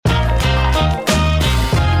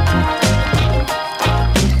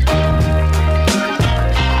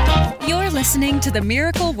listening to the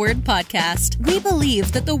Miracle Word Podcast. We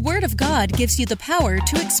believe that the Word of God gives you the power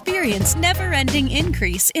to experience never-ending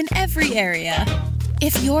increase in every area.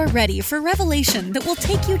 If you're ready for revelation that will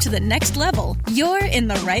take you to the next level, you're in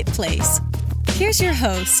the right place. Here's your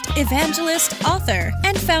host, evangelist, author,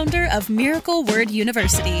 and founder of Miracle Word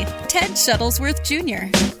University, Ted Shuttlesworth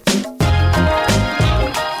Jr.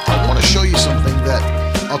 I want to show you something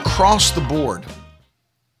that across the board,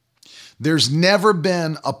 there's never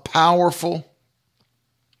been a powerful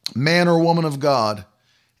man or woman of God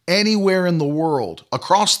anywhere in the world,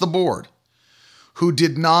 across the board, who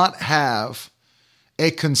did not have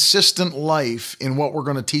a consistent life in what we're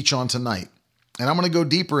going to teach on tonight. And I'm going to go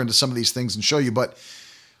deeper into some of these things and show you, but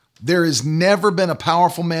there has never been a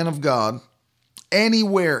powerful man of God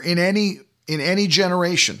anywhere in any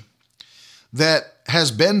generation that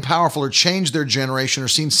has been powerful or changed their generation or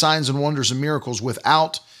seen signs and wonders and miracles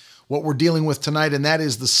without what we're dealing with tonight, and that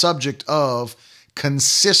is the subject of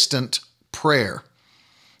consistent prayer.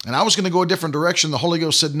 And I was going to go a different direction. The Holy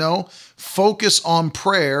Ghost said, no, focus on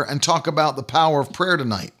prayer and talk about the power of prayer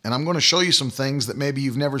tonight. And I'm going to show you some things that maybe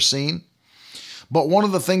you've never seen. But one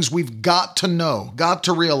of the things we've got to know, got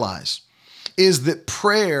to realize, is that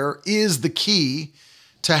prayer is the key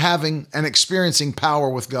to having and experiencing power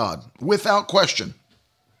with God, without question.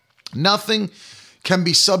 Nothing can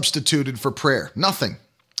be substituted for prayer. Nothing.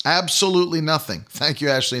 Absolutely nothing. Thank you,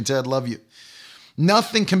 Ashley and Ted. Love you.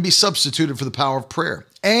 Nothing can be substituted for the power of prayer.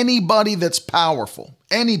 Anybody that's powerful,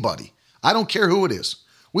 anybody, I don't care who it is.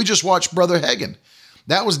 We just watched Brother Hagin.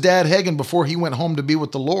 That was Dad Hagin before he went home to be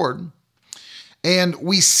with the Lord. And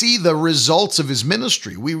we see the results of his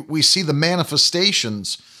ministry. We see the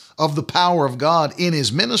manifestations of the power of God in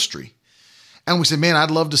his ministry. And we said, man, I'd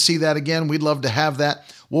love to see that again. We'd love to have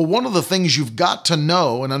that. Well, one of the things you've got to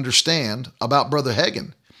know and understand about Brother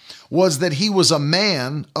Hagin was that he was a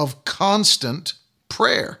man of constant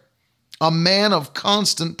prayer. A man of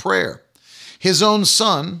constant prayer. His own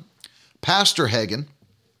son, Pastor Hagin,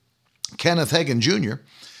 Kenneth Hagin Jr.,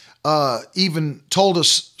 even told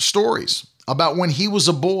us stories about when he was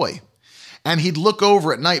a boy. And he'd look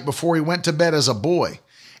over at night before he went to bed as a boy,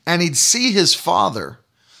 and he'd see his father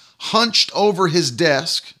hunched over his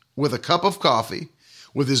desk with a cup of coffee,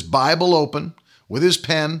 with his Bible open, with his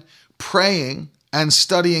pen, praying and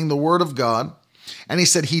studying the Word of God. And he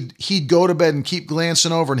said he'd go to bed and keep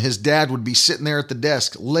glancing over, and his dad would be sitting there at the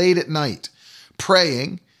desk late at night,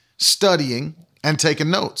 praying, studying, and taking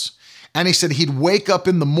notes. And he said he'd wake up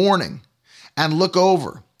in the morning and look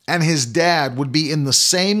over, and his dad would be in the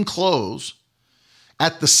same clothes,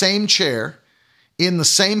 at the same chair, in the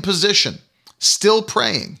same position, still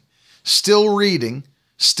praying, still reading,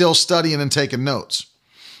 still studying and taking notes.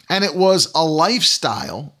 And it was a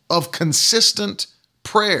lifestyle of consistent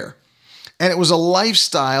prayer. And it was a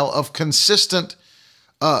lifestyle of consistent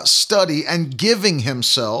study and giving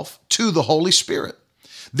himself to the Holy Spirit.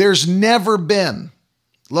 There's never been,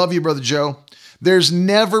 love you, Brother Joe, there's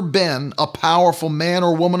never been a powerful man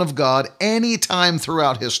or woman of God any time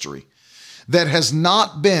throughout history that has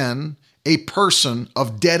not been a person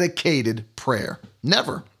of dedicated prayer.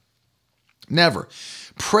 Never. Never.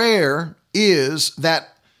 Prayer is that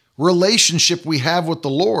relationship we have with the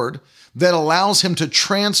Lord that allows him to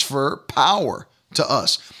transfer power to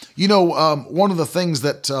us. You know, one of the things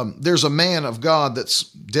that there's a man of God that's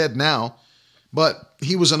dead now, but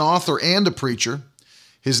he was an author and a preacher.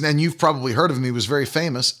 And you've probably heard of him. He was very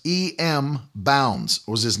famous. E.M. Bounds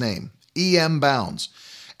was his name. E.M. Bounds.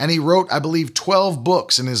 And he wrote, I believe, 12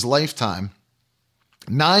 books in his lifetime.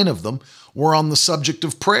 9 of them were on the subject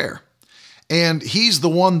of prayer. And he's the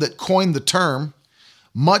one that coined the term,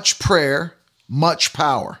 much prayer, much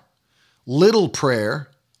power. Little prayer,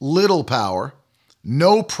 little power.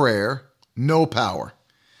 No prayer, no power.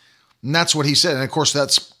 And that's what he said. And of course,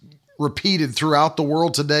 that's repeated throughout the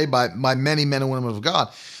world today by many men and women of God.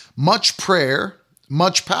 Much prayer,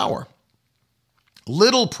 much power.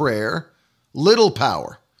 Little prayer, little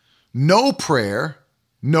power. No prayer,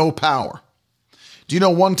 no power. Do you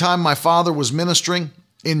know one time my father was ministering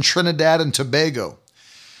in Trinidad and Tobago,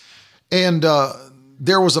 and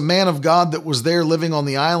there was a man of God that was there living on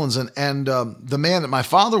the islands, and the man that my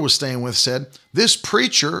father was staying with said, this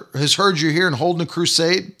preacher has heard you here and holding a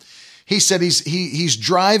crusade. He said he's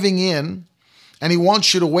driving in, and he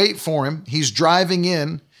wants you to wait for him. He's driving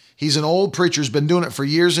in. He's an old preacher, has been doing it for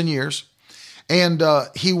years and years, and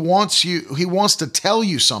he wants to tell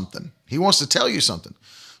you something. He wants to tell you something.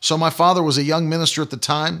 So my father was a young minister at the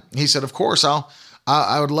time. He said, of course,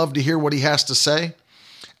 I would love to hear what he has to say.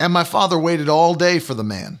 And my father waited all day for the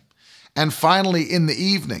man. And finally in the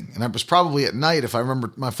evening, and it was probably at night if I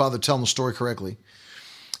remember my father telling the story correctly,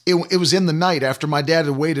 it was in the night after my dad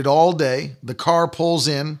had waited all day. The car pulls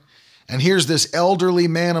in, and here's this elderly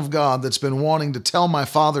man of God that's been wanting to tell my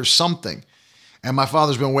father something, and my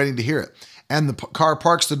father's been waiting to hear it. And the car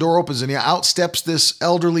parks, the door opens, and out steps this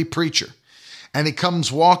elderly preacher. And he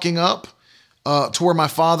comes walking up to where my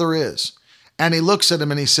father is. And he looks at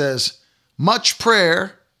him and he says, "Much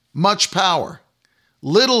prayer, much power.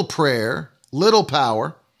 Little prayer, little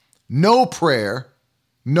power. No prayer,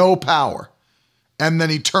 no power." And then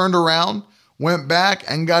he turned around, went back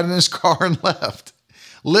and got in his car and left.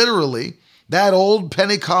 Literally, that old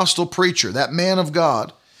Pentecostal preacher, that man of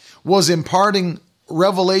God, was imparting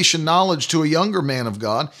revelation knowledge to a younger man of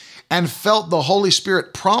God and felt the Holy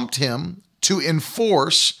Spirit prompt him to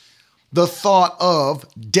enforce the thought of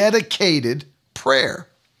dedicated prayer.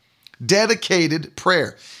 Dedicated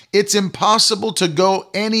prayer. It's impossible to go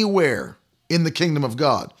anywhere in the kingdom of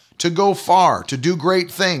God, to go far, to do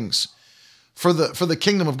great things for the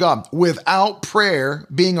kingdom of God without prayer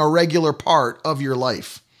being a regular part of your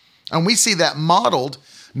life. And we see that modeled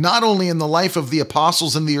not only in the life of the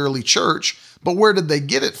apostles in the early church, but where did they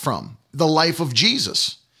get it from? The life of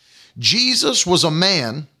Jesus. Jesus was a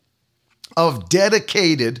man of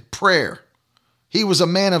dedicated prayer. He was a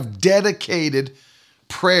man of dedicated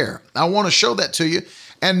prayer. I want to show that to you.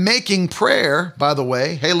 And making prayer, by the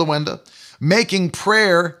way, hey, Luenda, making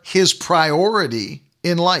prayer his priority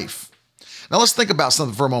in life. Now let's think about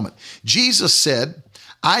something for a moment. Jesus said,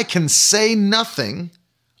 "I can say nothing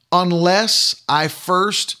unless I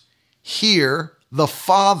first hear the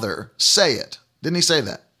Father say it." Didn't he say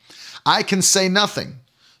that? I can say nothing.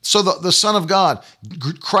 So the Son of God,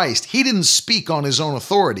 Christ, he didn't speak on his own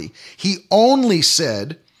authority. He only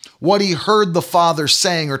said what he heard the Father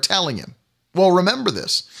saying or telling him. Well, remember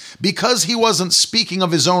this, because he wasn't speaking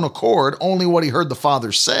of his own accord, only what he heard the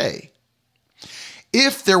Father say.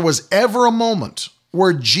 If there was ever a moment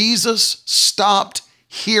where Jesus stopped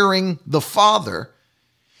hearing the Father,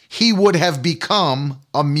 he would have become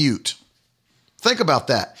a mute. Think about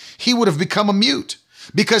that. He would have become a mute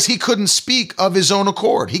because he couldn't speak of his own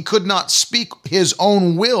accord. He could not speak his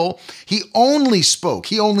own will. He only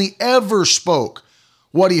ever spoke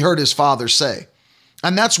what he heard his Father say.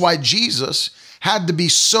 And that's why Jesus had to be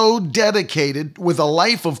so dedicated with a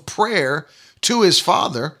life of prayer to his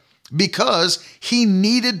Father, because he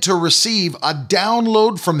needed to receive a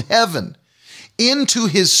download from heaven into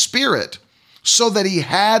his spirit so that he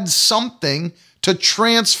had something to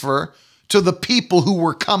transfer to the people who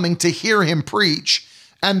were coming to hear him preach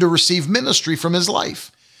and to receive ministry from his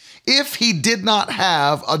life. If he did not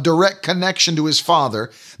have a direct connection to his Father,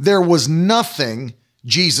 there was nothing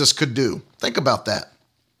Jesus could do. Think about that.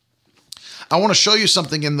 I want to show you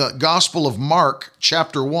something in the Gospel of Mark,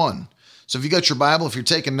 chapter 1. So if you got your Bible, if you're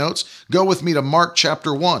taking notes, go with me to Mark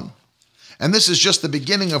chapter 1. And this is just the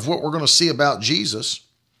beginning of what we're going to see about Jesus.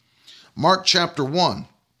 Mark chapter 1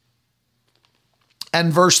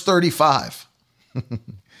 and verse 35.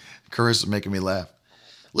 Carissa's making me laugh.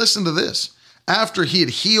 Listen to this. After he had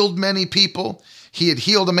healed many people, he had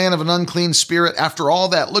healed a man of an unclean spirit. After all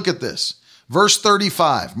that, look at this. Verse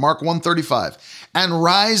 35, Mark 1:35. And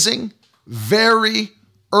rising very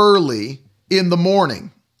early in the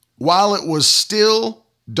morning, while it was still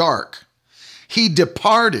dark, he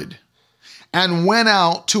departed and went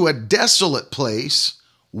out to a desolate place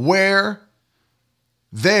where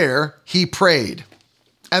there he prayed.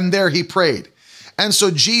 And there he prayed. And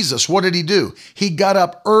so Jesus, what did he do? He got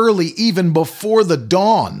up early, even before the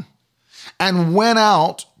dawn, and went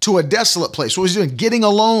out to a desolate place. What was he doing? Getting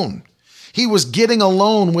alone. He was getting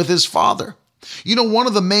alone with his Father. You know, one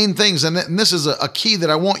of the main things, and this is a key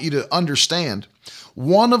that I want you to understand,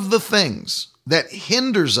 one of the things that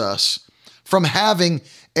hinders us from having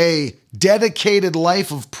a dedicated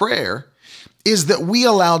life of prayer is that we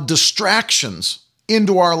allow distractions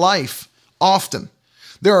into our life often.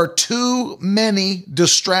 There are too many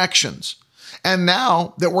distractions. And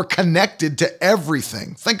now that we're connected to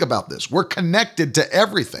everything, think about this. We're connected to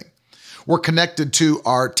everything. We're connected to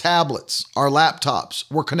our tablets, our laptops.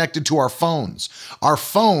 We're connected to our phones. Our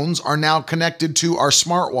phones are now connected to our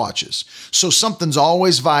smartwatches. So something's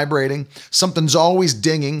always vibrating, something's always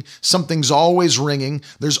dinging, something's always ringing.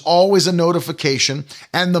 There's always a notification.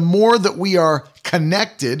 And the more that we are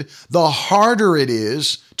connected, the harder it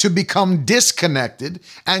is to become disconnected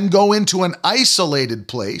and go into an isolated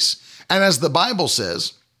place. And as the Bible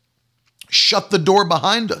says, shut the door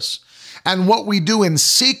behind us. And what we do in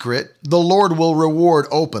secret, the Lord will reward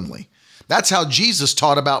openly. That's how Jesus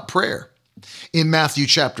taught about prayer in Matthew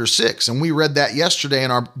chapter 6. And we read that yesterday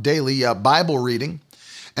in our daily Bible reading.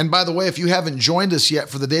 And by the way, if you haven't joined us yet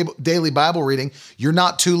for the daily Bible reading, you're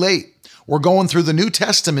not too late. We're going through the New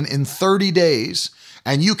Testament in 30 days,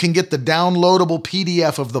 and you can get the downloadable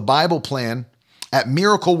PDF of the Bible plan at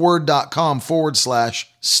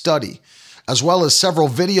miracleword.com/study, as well as several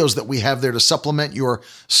videos that we have there to supplement your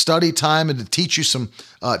study time and to teach you some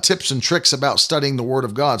tips and tricks about studying the Word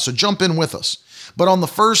of God. So jump in with us. But on the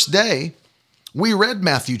first day, we read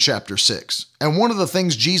Matthew chapter 6, and one of the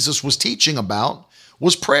things Jesus was teaching about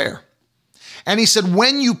was prayer. And he said,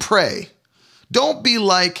 when you pray, don't be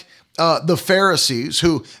like the Pharisees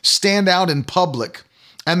who stand out in public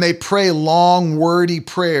and they pray long, wordy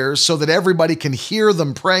prayers so that everybody can hear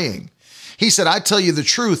them praying. He said, I tell you the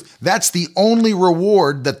truth, that's the only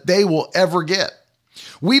reward that they will ever get.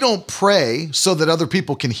 We don't pray so that other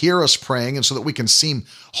people can hear us praying and so that we can seem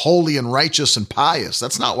holy and righteous and pious.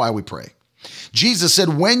 That's not why we pray. Jesus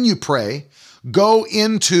said, when you pray, go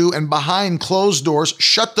into and behind closed doors,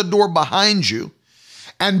 shut the door behind you,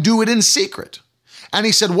 and do it in secret. And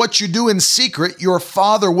he said, what you do in secret, your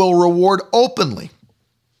Father will reward openly.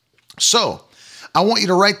 So, I want you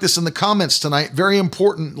to write this in the comments tonight. Very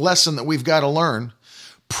important lesson that we've got to learn.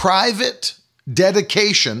 Private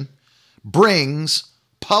dedication brings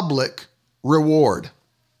public reward.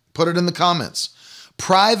 Put it in the comments.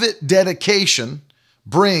 Private dedication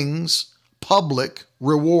brings public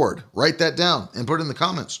reward. Write that down and put it in the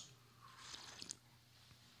comments.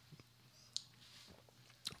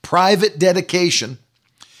 Private dedication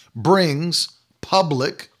brings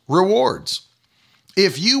public rewards.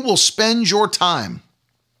 If you will spend your time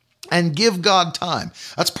and give God time,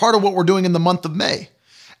 that's part of what we're doing in the month of May,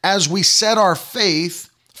 as we set our faith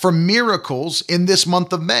for miracles in this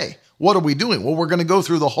month of May. What are we doing? Well, we're going to go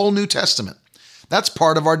through the whole New Testament. That's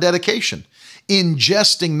part of our dedication,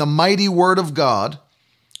 ingesting the mighty Word of God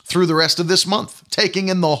through the rest of this month, taking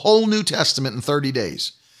in the whole New Testament in 30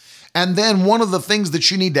 days. And then one of the things that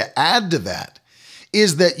you need to add to that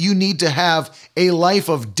is that you need to have a life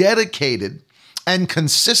of dedicated and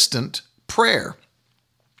consistent prayer.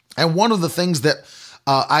 And one of the things that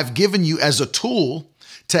I've given you as a tool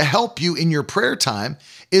to help you in your prayer time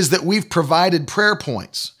is that we've provided prayer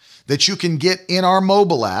points that you can get in our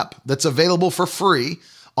mobile app that's available for free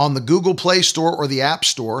on the Google Play Store or the App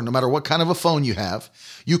Store, no matter what kind of a phone you have.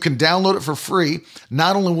 You can download it for free.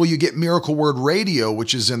 Not only will you get Miracle Word Radio,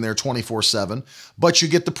 which is in there 24/7, but you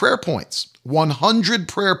get the prayer points, 100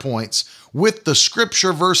 prayer points with the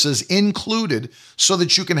scripture verses included so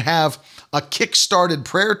that you can have a kick-started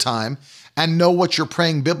prayer time and know what you're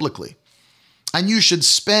praying biblically. And you should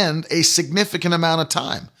spend a significant amount of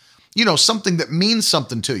time, something that means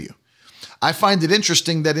something to you. I find it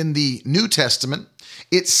interesting that in the New Testament,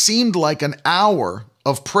 it seemed like an hour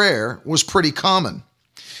of prayer was pretty common.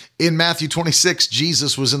 In Matthew 26,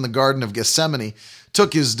 Jesus was in the Garden of Gethsemane,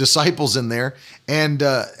 took his disciples in there and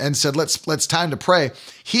said, let's time to pray.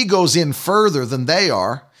 He goes in further than they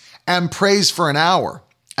are and prays for an hour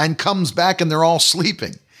and comes back and they're all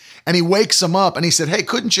sleeping. And he wakes them up and he said, hey,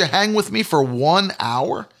 couldn't you hang with me for 1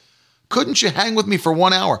 hour? Couldn't you hang with me for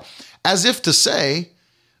 1 hour? As if to say,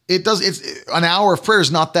 it's an hour of prayer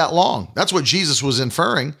is not that long. That's what Jesus was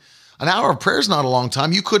inferring. An hour of prayer is not a long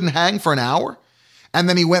time. You couldn't hang for an hour. And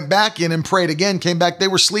then he went back in and prayed again, came back, they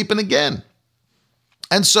were sleeping again.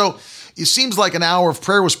 And so it seems like an hour of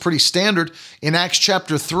prayer was pretty standard. In Acts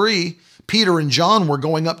chapter 3, Peter and John were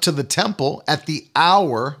going up to the temple at the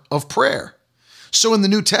hour of prayer. So in the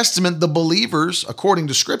New Testament, the believers, according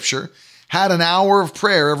to Scripture, had an hour of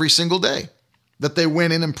prayer every single day that they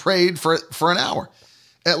went in and prayed for an hour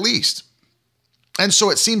at least. And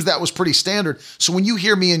so it seems that was pretty standard. So when you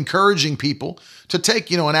hear me encouraging people to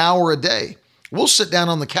take, an hour a day, we'll sit down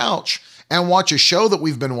on the couch and watch a show that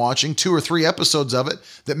we've been watching, 2 or 3 episodes of it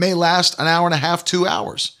that may last an hour and a half, 2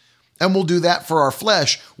 hours. And we'll do that for our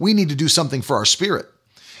flesh. We need to do something for our spirit.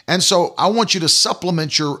 And so I want you to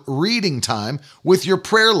supplement your reading time with your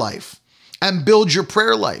prayer life and build your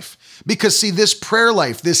prayer life. Because see, this prayer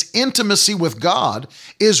life, this intimacy with God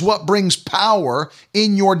is what brings power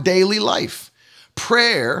in your daily life.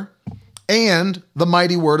 Prayer and the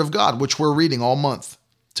mighty Word of God, which we're reading all month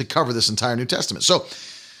to cover this entire New Testament. So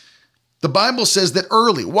the Bible says that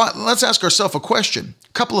early, let's ask ourselves a question.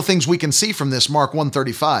 A couple of things we can see from this, Mark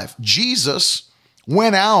 1:35. Jesus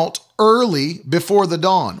went out early before the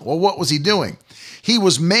dawn. Well, what was he doing? He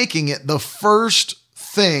was making it the first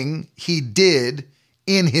thing he did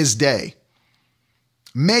in his day.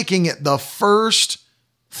 Making it the first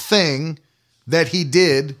thing that he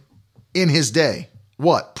did in his day.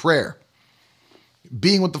 What? Prayer.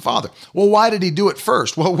 Being with the Father. Well, why did he do it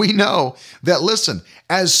first? Well, we know that, listen,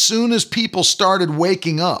 as soon as people started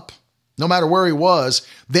waking up, no matter where he was,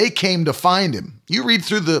 they came to find him. You read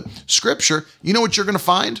through the Scripture, you know what you're going to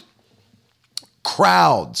find?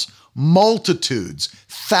 crowds, multitudes,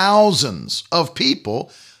 thousands of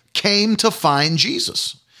people came to find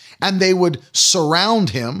Jesus. And they would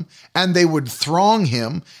surround him, and they would throng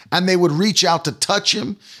him, and they would reach out to touch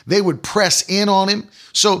him. They would press in on him.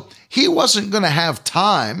 So he wasn't going to have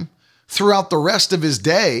time throughout the rest of his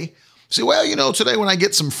day. Say, well, today when I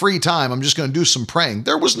get some free time, I'm just going to do some praying.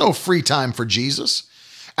 There was no free time for Jesus.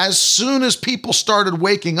 As soon as people started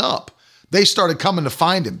waking up, they started coming to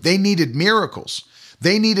find him. They needed miracles.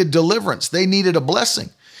 They needed deliverance. They needed a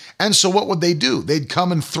blessing. And so what would they do? They'd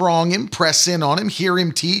come and throng him, press in on him, hear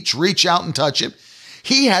him teach, reach out and touch him.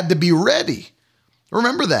 He had to be ready.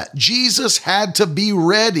 Remember that. Jesus had to be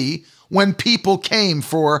ready when people came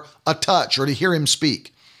for a touch or to hear him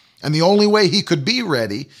speak. And the only way he could be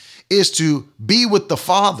ready is to be with the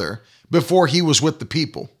Father before he was with the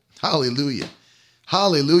people. Hallelujah.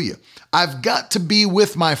 Hallelujah. I've got to be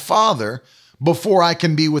with my Father before I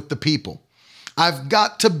can be with the people. I've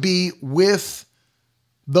got to be with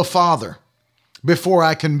the Father before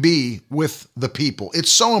I can be with the people.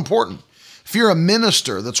 It's so important. If you're a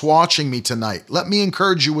minister that's watching me tonight, let me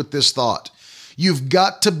encourage you with this thought. You've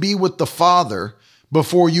got to be with the Father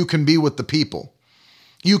before you can be with the people.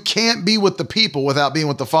 You can't be with the people without being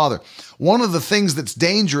with the Father. One of the things that's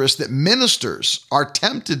dangerous that ministers are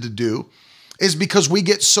tempted to do is because we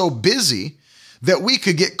get so busy that we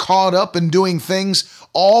could get caught up in doing things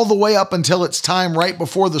all the way up until it's time right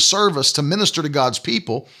before the service to minister to God's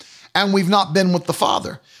people, and we've not been with the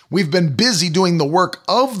Father. We've been busy doing the work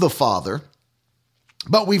of the Father,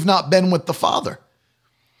 but we've not been with the Father.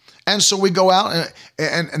 And so we go out,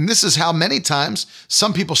 and this is how many times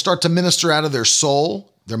some people start to minister out of their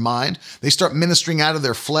soul, their mind. They start ministering out of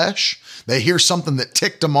their flesh. They hear something that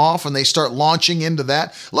ticked them off, and they start launching into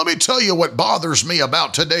that. Let me tell you what bothers me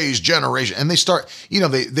about today's generation. And they start,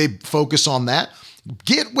 they focus on that.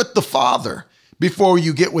 Get with the Father before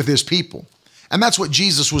you get with his people. And that's what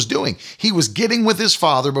Jesus was doing. He was getting with his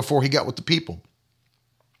Father before he got with the people.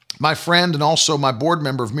 My friend and also my board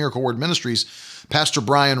member of Miracle Word Ministries, Pastor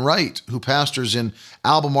Brian Wright, who pastors in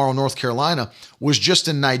Albemarle, North Carolina, was just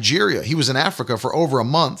in Nigeria. He was in Africa for over a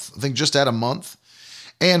month, I think just at a month.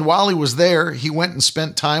 And while he was there, he went and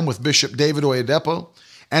spent time with Bishop David Oyedepo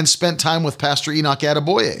and spent time with Pastor Enoch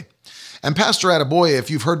Adeboye. And Pastor Adeboye,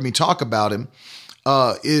 if you've heard me talk about him,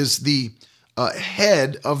 is the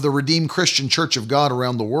head of the Redeemed Christian Church of God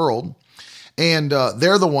around the world. And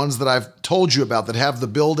they're the ones that I've told you about that have the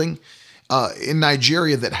building in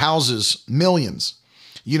Nigeria that houses millions.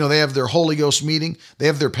 They have their Holy Ghost meeting. They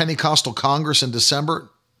have their Pentecostal Congress in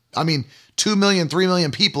December. 2 million, 3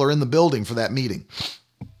 million people are in the building for that meeting.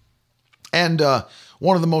 And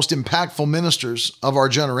one of the most impactful ministers of our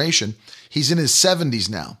generation, he's in his 70s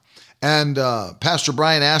now. And Pastor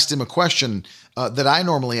Brian asked him a question that I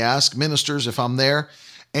normally ask ministers if I'm there.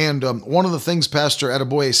 And one of the things Pastor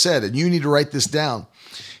Adeboye said, and you need to write this down,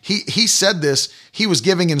 he said this, he was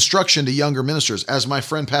giving instruction to younger ministers. As my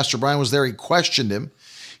friend Pastor Brian was there, he questioned him.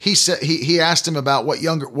 He said he asked him about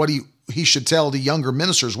what he should tell the younger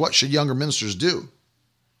ministers. What should younger ministers do?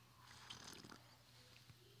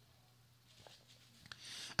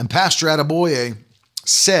 And Pastor Adeboye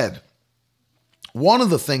said, one of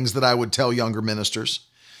the things that I would tell younger ministers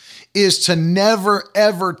is to never,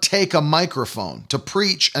 ever take a microphone to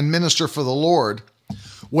preach and minister for the Lord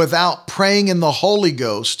without praying in the Holy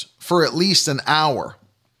Ghost for at least an hour.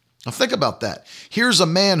 Now think about that. Here's a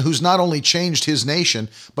man who's not only changed his nation,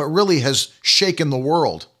 but really has shaken the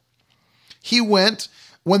world. He went,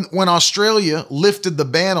 when Australia lifted the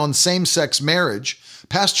ban on same-sex marriage,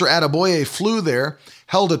 Pastor Adeboye flew there,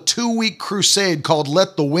 held a 2-week crusade called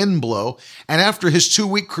Let the Wind Blow, and after his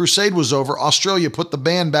 2-week crusade was over, Australia put the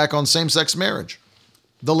ban back on same-sex marriage,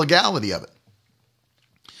 the legality of it.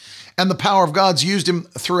 And the power of God's used him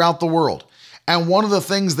throughout the world. And one of the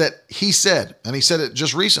things that he said, and he said it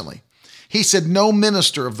just recently, he said no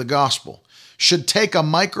minister of the gospel should take a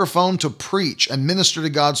microphone to preach and minister to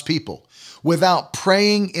God's people without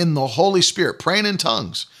praying in the Holy Spirit, praying in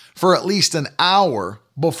tongues for at least an hour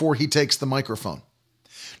before he takes the microphone.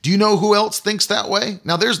 Do you know who else thinks that way?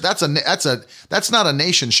 Now that's not a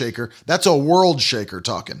nation shaker. That's a world shaker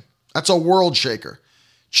talking. That's a world shaker.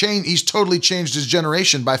 He's totally changed his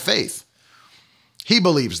generation by faith. He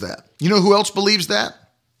believes that. You know who else believes that?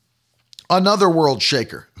 Another world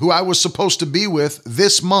shaker who I was supposed to be with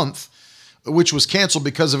this month, which was canceled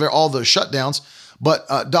because of all the shutdowns,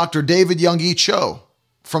 but Dr. David Young-E Cho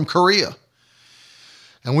from Korea.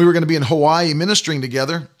 And we were going to be in Hawaii ministering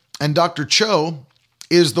together. And Dr. Cho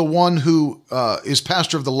is the one who is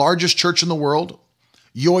pastor of the largest church in the world,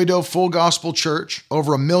 Yoido Full Gospel Church,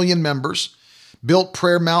 over 1 million members, built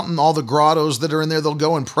Prayer Mountain, all the grottos that are in there. They'll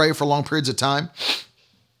go and pray for long periods of time.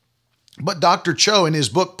 But Dr. Cho, in his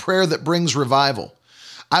book, Prayer That Brings Revival,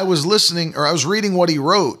 I was reading what he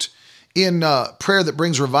wrote in Prayer That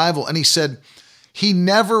Brings Revival, and he said he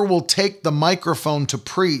never will take the microphone to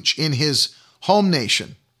preach in his home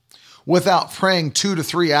nation without praying 2 to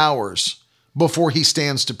 3 hours before he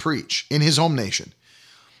stands to preach in his home nation.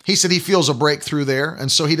 He said he feels a breakthrough there,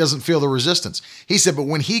 and so he doesn't feel the resistance. He said, but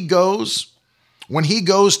when he goes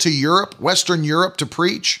to Europe, Western Europe, to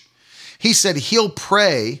preach, he said he'll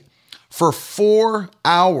pray for 4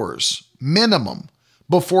 hours minimum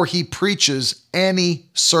before he preaches any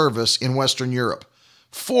service in Western Europe.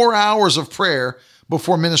 4 hours of prayer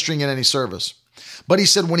before ministering in any service. But he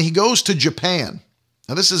said when he goes to Japan,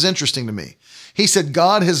 now this is interesting to me, he said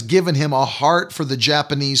God has given him a heart for the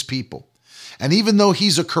Japanese people. And even though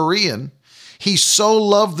he's a Korean, he so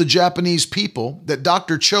loved the Japanese people that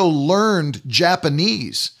Dr. Cho learned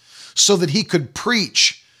Japanese so that he could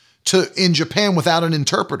preach in Japan without an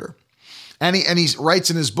interpreter. And he writes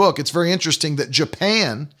in his book, it's very interesting that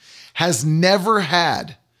Japan has never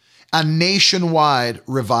had a nationwide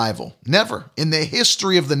revival. Never. In the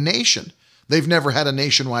history of the nation, they've never had a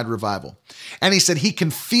nationwide revival. And he said he can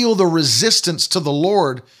feel the resistance to the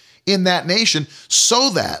Lord in that nation so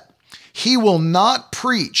that he will not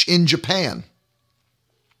preach in Japan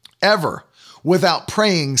ever without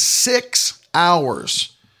praying 6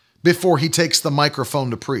 hours before he takes the microphone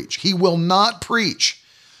to preach. He will not preach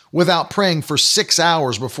without praying for 6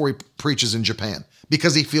 hours before he preaches in Japan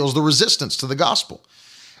because he feels the resistance to the gospel.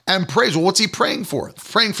 And prays, well, what's he praying for?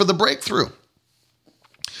 Praying for the breakthrough.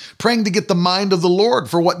 Praying to get the mind of the Lord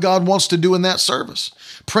for what God wants to do in that service.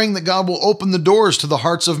 Praying that God will open the doors to the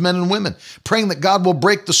hearts of men and women. Praying that God will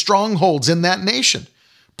break the strongholds in that nation.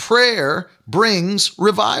 Prayer brings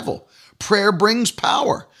revival. Prayer brings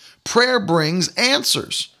power. Prayer brings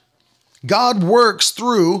answers. God works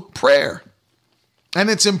through prayer. And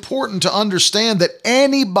it's important to understand that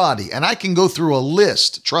anybody, and I can go through a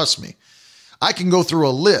list, trust me, I can go through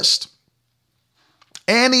a list.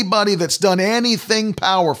 Anybody that's done anything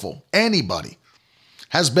powerful, anybody,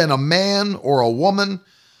 has been a man or a woman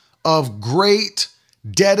of great,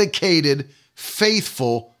 dedicated,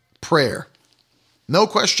 faithful prayer. No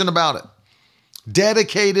question about it.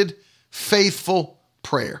 Dedicated, faithful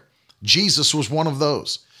prayer. Jesus was one of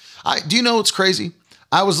those. Do you know what's crazy?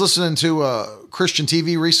 I was listening to Christian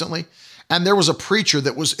TV recently, and there was a preacher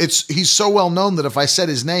he's so well known that if I said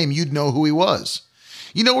his name, you'd know who he was.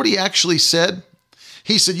 You know what he actually said?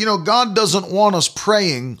 He said, God doesn't want us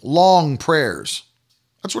praying long prayers.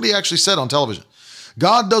 That's what he actually said on television.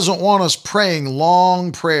 God doesn't want us praying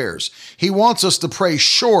long prayers. He wants us to pray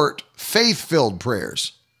short, faith-filled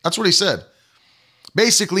prayers. That's what he said.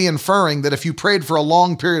 Basically inferring that if you prayed for a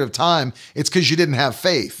long period of time, it's because you didn't have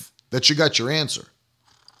faith that you got your answer.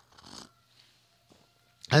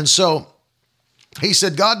 And so he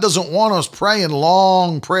said, God doesn't want us praying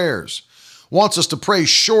long prayers. Wants us to pray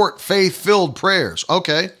short, faith-filled prayers.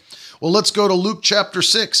 Okay, well, let's go to Luke chapter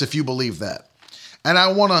 6 if you believe that. And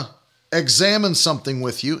I want to examine something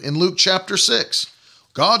with you in Luke chapter 6.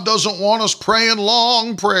 God doesn't want us praying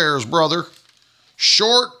long prayers, brother.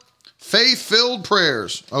 Short, faith-filled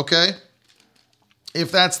prayers, okay?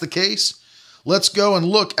 If that's the case, let's go and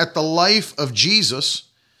look at the life of Jesus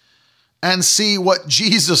and see what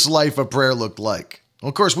Jesus' life of prayer looked like. Well,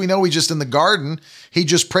 of course, we know he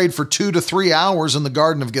just prayed for 2 to 3 hours in the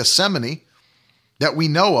Garden of Gethsemane that we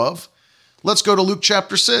know of. Let's go to Luke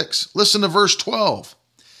chapter 6. Listen to verse 12.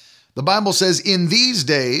 The Bible says, in these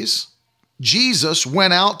days, Jesus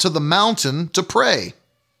went out to the mountain to pray,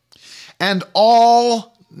 and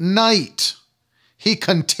all night he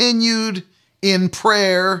continued in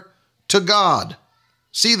prayer to God.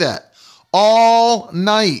 See that? All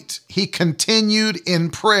night he continued in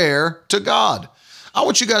prayer to God. I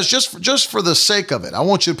want you guys, just for the sake of it, I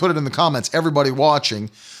want you to put it in the comments, everybody watching,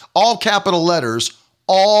 all capital letters,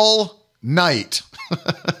 all night.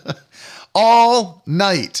 All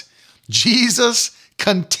night. Jesus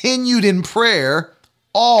continued in prayer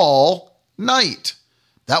all night.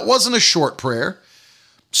 That wasn't a short prayer.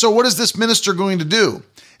 So what is this minister going to do?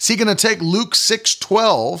 Is he going to take Luke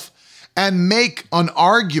 6:12 and make an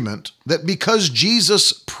argument that because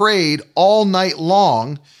Jesus prayed all night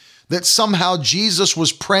long, that somehow Jesus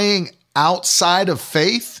was praying outside of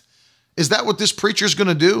faith? Is that what this preacher is going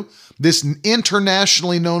to do? This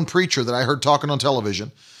internationally known preacher that I heard talking on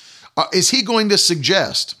television, is he going to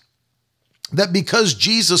suggest that because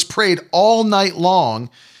Jesus prayed all night long,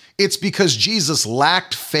 it's because Jesus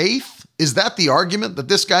lacked faith? Is that the argument that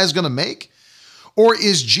this guy is going to make? Or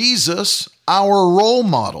is Jesus our role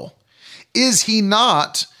model? Is he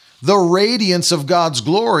not the radiance of God's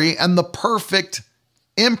glory and the perfect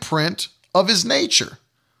imprint of his nature?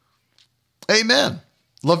 Amen.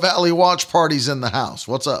 LaValley watch parties in the house.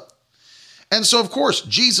 What's up? And so, of course,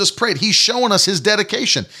 Jesus prayed. He's showing us his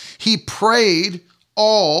dedication. He prayed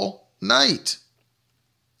all night.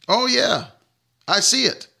 Oh, yeah, I see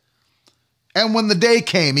it. And when the day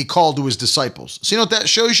came, he called to his disciples. So you know what that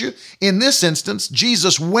shows you? In this instance,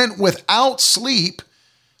 Jesus went without sleep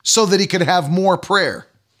so that he could have more prayer.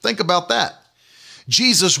 Think about that.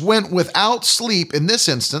 Jesus went without sleep in this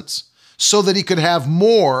instance so that he could have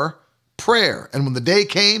more prayer. And when the day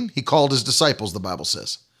came, he called his disciples, the Bible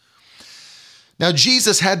says. Now,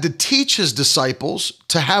 Jesus had to teach his disciples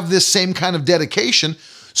to have this same kind of dedication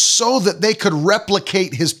so that they could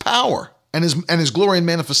replicate his power and his glory and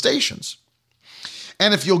manifestations.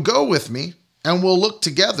 And if you'll go with me and we'll look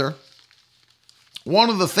together, one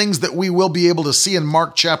of the things that we will be able to see in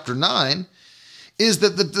Mark chapter 9 is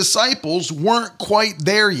that the disciples weren't quite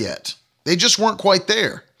there yet. They just weren't quite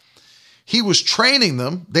there. He was training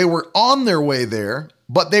them. They were on their way there,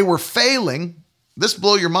 but they were failing. This will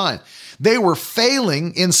blow your mind. They were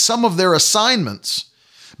failing in some of their assignments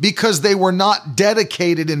because they were not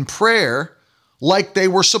dedicated in prayer like they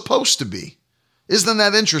were supposed to be. Isn't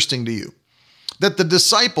that interesting to you? That the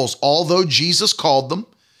disciples, although Jesus called them,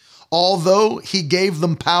 although he gave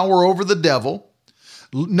them power over the devil,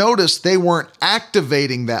 notice they weren't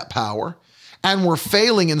activating that power and were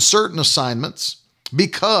failing in certain assignments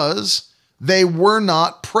because they were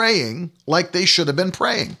not praying like they should have been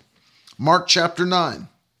praying. Mark chapter 9.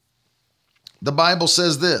 The Bible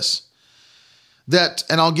says this, that,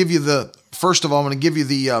 and I'll give you first of all, I'm going to give you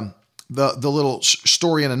the little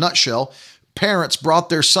story in a nutshell. Parents brought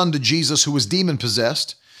their son to Jesus who was demon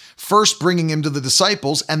possessed, first bringing him to the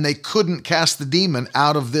disciples, and they couldn't cast the demon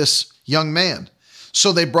out of this young man.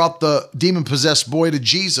 So they brought the demon possessed boy to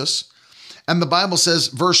Jesus. And the Bible says,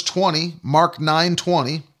 verse 20, Mark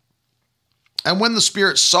 9:20, and when the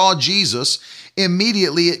spirit saw Jesus,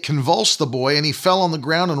 immediately it convulsed the boy, and he fell on the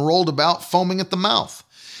ground and rolled about, foaming at the mouth.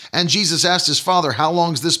 And Jesus asked his father, how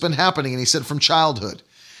long has this been happening? And he said, from childhood.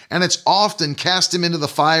 And it's often cast him into the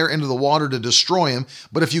fire, into the water to destroy him.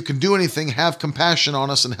 But if you can do anything, have compassion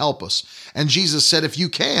on us and help us. And Jesus said, if you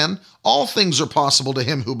can, all things are possible to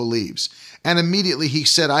him who believes. And immediately he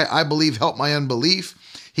said, I believe, help my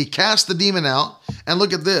unbelief. He cast the demon out. And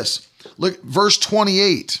look at this. Look, verse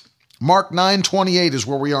 28. Mark 9:28 is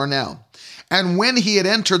where we are now. And when he had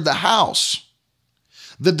entered the house,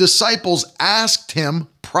 the disciples asked him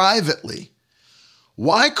privately,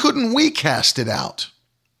 why couldn't we cast it out?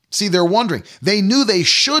 See, they're wondering. They knew they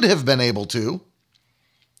should have been able to,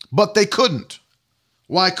 but they couldn't.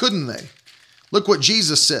 Why couldn't they? Look what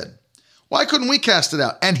Jesus said. Why couldn't we cast it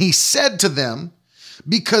out? And he said to them,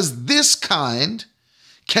 because this kind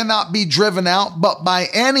cannot be driven out but by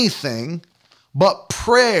anything but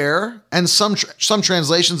prayer, and some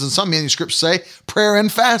translations and some manuscripts say prayer and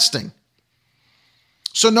fasting.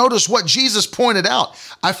 So notice what Jesus pointed out.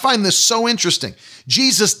 I find this so interesting.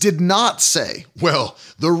 Jesus did not say, well,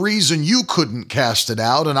 the reason you couldn't cast it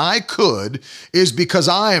out and I could is because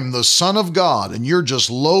I am the Son of God and you're just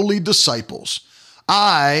lowly disciples.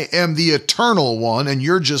 I am the eternal one and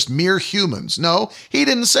you're just mere humans. No, he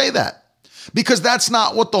didn't say that. Because that's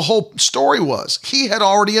not what the whole story was. He had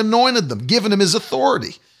already anointed them, given him his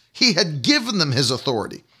authority. He had given them his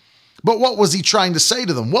authority. But what was he trying to say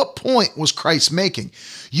to them? What point was Christ making?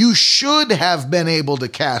 You should have been able to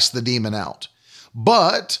cast the demon out,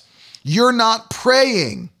 but you're not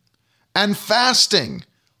praying and fasting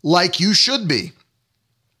like you should be.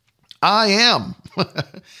 I am.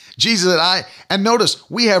 Jesus said, and notice,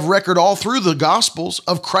 we have record all through the Gospels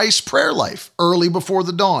of Christ's prayer life, early before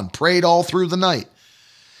the dawn, prayed all through the night.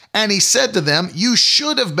 And he said to them, you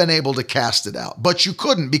should have been able to cast it out, but you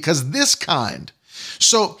couldn't because this kind.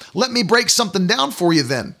 So let me break something down for you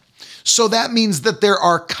then. So that means that there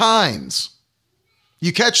are kinds.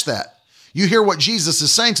 You catch that? You hear what Jesus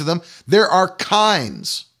is saying to them. There are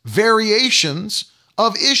kinds, variations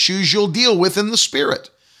of issues you'll deal with in the spirit.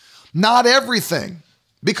 Not everything.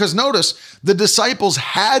 Because notice, the disciples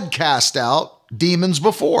had cast out demons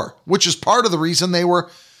before, which is part of the reason they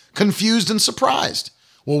were confused and surprised.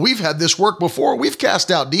 Well, we've had this work before. We've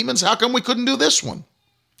cast out demons. How come we couldn't do this one?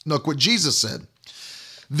 Look what Jesus said.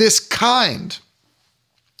 This kind.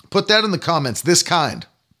 Put that in the comments. This kind.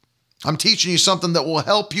 I'm teaching you something that will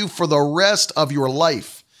help you for the rest of your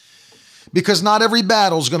life. Because not every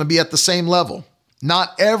battle is going to be at the same level. Not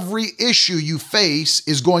every issue you face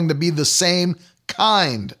is going to be the same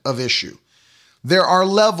kind of issue. There are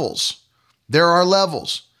levels. There are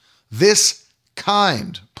levels. This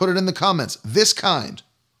kind. Put it in the comments. This kind.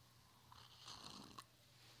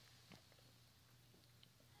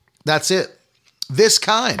 That's it. This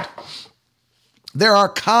kind. There are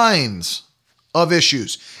kinds of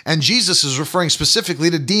issues. And Jesus is referring specifically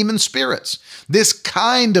to demon spirits. This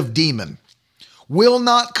kind of demon will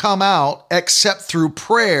not come out except through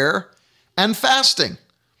prayer and fasting.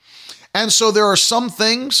 And so there are some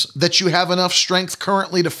things that you have enough strength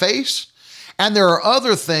currently to face, and there are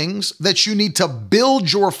other things that you need to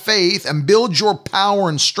build your faith and build your power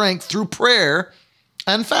and strength through prayer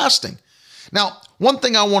and fasting. Now, one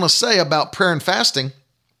thing I want to say about prayer and fasting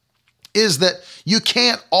is that you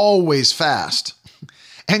can't always fast.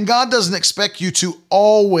 And God doesn't expect you to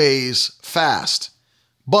always fast,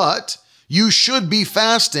 but you should be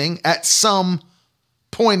fasting at some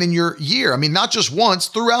point in your year. I mean, not just once,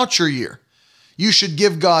 throughout your year. You should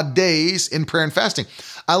give God days in prayer and fasting.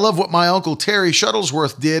 I love what my uncle Terry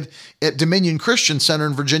Shuttlesworth did at Dominion Christian Center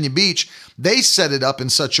in Virginia Beach. They set it up in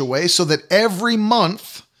such a way so that every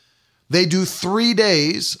month they do 3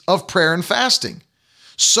 days of prayer and fasting.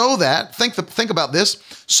 So that, think about this,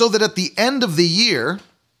 so that at the end of the year,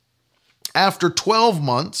 after 12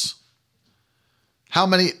 months, how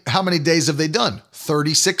many days have they done?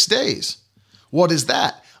 36 days. What is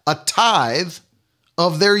that? A tithe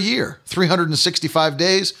of their year. 365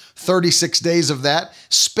 days, 36 days of that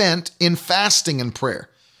spent in fasting and prayer.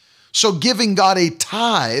 So giving God a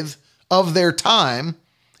tithe of their time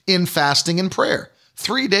in fasting and prayer.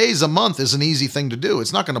 3 days a month is an easy thing to do.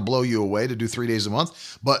 It's not going to blow you away to do 3 days a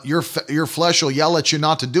month, but your flesh will yell at you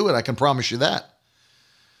not to do it. I can promise you that.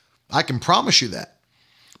 I can promise you that.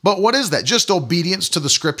 But what is that? Just obedience to the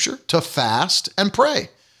scripture, to fast and pray.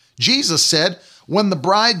 Jesus said, when the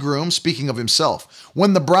bridegroom, speaking of himself,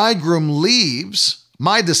 when the bridegroom leaves,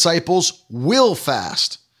 my disciples will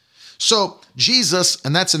fast. So Jesus,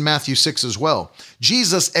 and that's in Matthew 6 as well,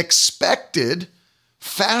 Jesus expected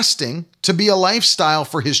fasting to be a lifestyle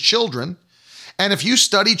for his children. And if you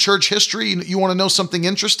study church history, you want to know something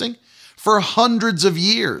interesting? For hundreds of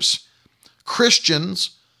years,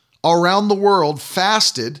 Christians around the world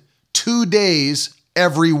fasted 2 days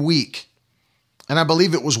every week. And I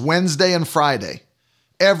believe it was Wednesday and Friday.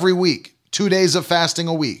 Every week, 2 days of fasting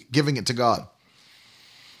a week, giving it to God.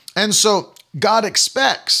 And so God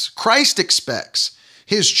expects, Christ expects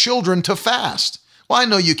his children to fast. Well, I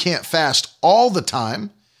know you can't fast all the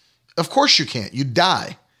time. Of course you can't. You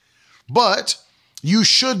die. But you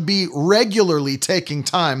should be regularly taking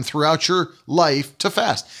time throughout your life to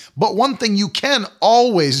fast. But one thing you can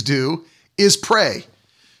always do is pray.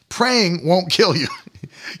 Praying won't kill you.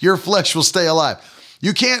 Your flesh will stay alive.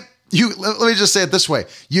 Let me just say it this way.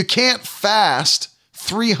 You can't fast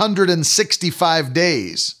 365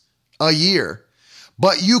 days a year,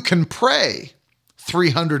 but you can pray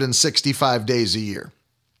 365 days a year.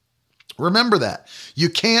 Remember that. You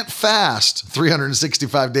can't fast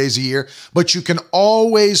 365 days a year, but you can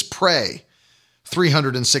always pray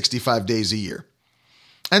 365 days a year.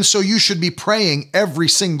 And so you should be praying every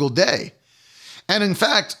single day. And in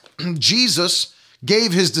fact, Jesus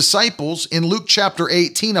gave his disciples in Luke chapter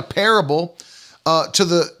 18 a parable to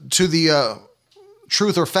the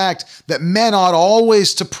truth or fact that men ought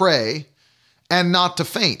always to pray and not to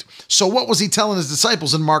faint. So what was he telling his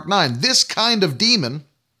disciples in Mark 9? This kind of demon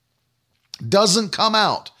doesn't come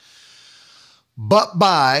out but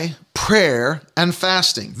by prayer and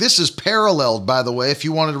fasting. This is paralleled, by the way, if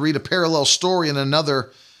you wanted to read a parallel story in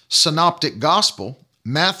another synoptic gospel,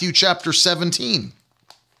 Matthew chapter 17.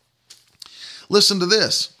 Listen to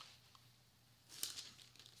this.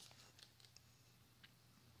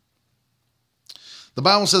 The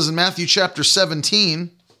Bible says in Matthew chapter 17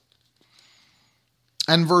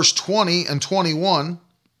 and verse 20 and 21,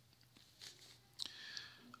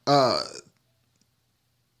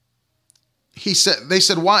 they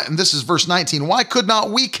said, why? And this is verse 19. Why could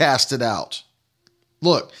not we cast it out?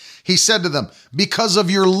 Look, he said to them, because of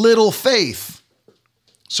your little faith.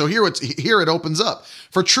 So here it opens up.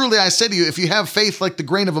 For truly I say to you, if you have faith like the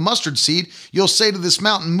grain of a mustard seed, you'll say to this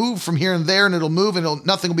mountain, move from here and there, and it'll move, and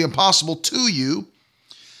nothing will be impossible to you.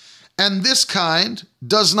 And this kind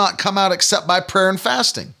does not come out except by prayer and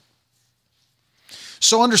fasting.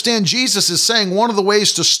 So understand, Jesus is saying one of the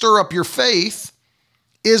ways to stir up your faith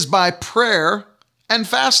is by prayer and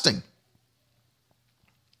fasting.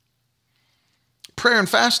 Prayer and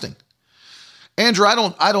fasting. Andrew, I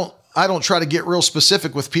don't try to get real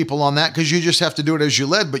specific with people on that because you just have to do it as you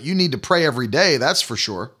led, but you need to pray every day, that's for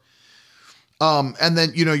sure. And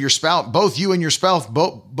then, your spouse, both you and your spouse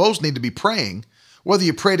both need to be praying. Whether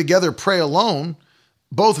you pray together, pray alone,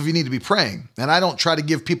 both of you need to be praying. And I don't try to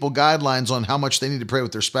give people guidelines on how much they need to pray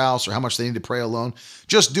with their spouse or how much they need to pray alone.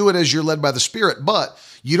 Just do it as you're led by the Spirit. But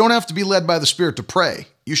you don't have to be led by the Spirit to pray.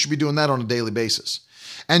 You should be doing that on a daily basis.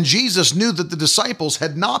 And Jesus knew that the disciples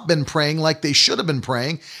had not been praying like they should have been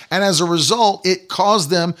praying. And as a result, it caused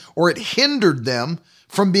them, or it hindered them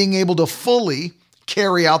from being able to fully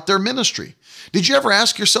carry out their ministry. Did you ever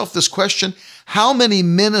ask yourself this question? How many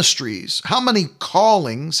ministries, how many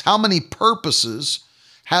callings, how many purposes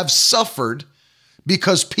have suffered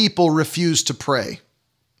because people refuse to pray?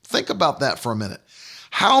 Think about that for a minute.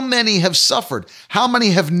 How many have suffered? How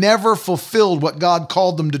many have never fulfilled what God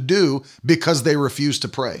called them to do because they refuse to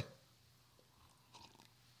pray?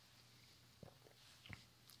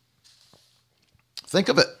 Think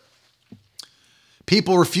of it.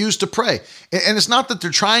 People refuse to pray. And it's not that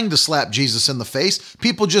they're trying to slap Jesus in the face.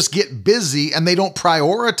 People just get busy and they don't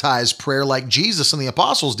prioritize prayer like Jesus and the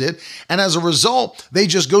apostles did. And as a result, they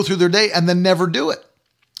just go through their day and then never do it.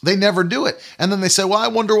 They never do it. And then they say, well, I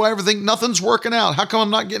wonder why nothing's working out. How come I'm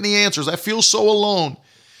not getting the answers? I feel so alone.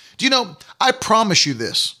 Do you know, I promise you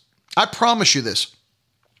this. I promise you this.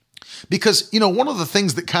 Because, one of the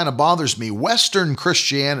things that kind of bothers me, Western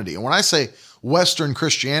Christianity, and when I say Western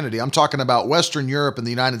Christianity, I'm talking about Western Europe and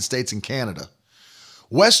the United States and Canada.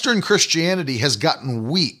 Western Christianity has gotten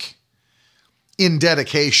weak in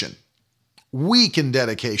dedication. Weak in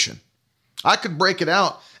dedication. I could break it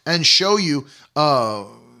out and show you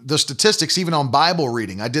the statistics even on Bible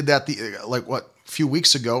reading. I did that a few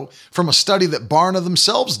weeks ago from a study that Barna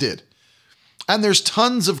themselves did. And there's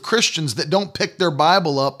tons of Christians that don't pick their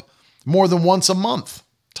Bible up more than once a month.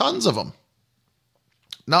 Tons of them.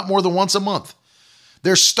 Not more than once a month.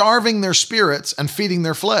 They're starving their spirits and feeding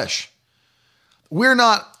their flesh. We're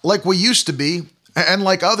not like we used to be and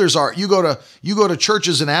like others are. You go to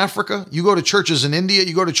churches in Africa, you go to churches in India,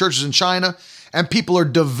 you go to churches in China, and people are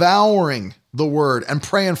devouring the word and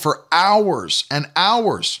praying for hours and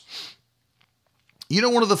hours.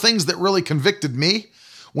 One of the things that really convicted me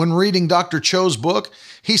when reading Dr. Cho's book,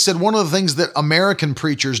 he said one of the things that American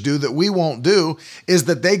preachers do that we won't do is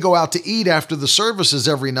that they go out to eat after the services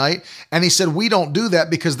every night. And he said, we don't do that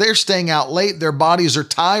because they're staying out late. Their bodies are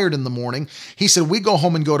tired in the morning. He said, we go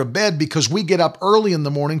home and go to bed because we get up early in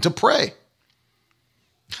the morning to pray.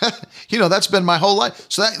 That's been my whole life.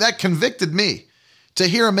 So that convicted me to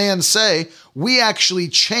hear a man say, we actually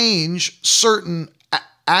change certain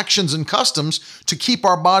actions and customs to keep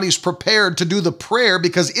our bodies prepared to do the prayer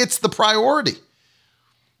because it's the priority.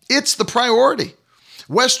 It's the priority.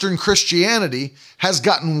 Western Christianity has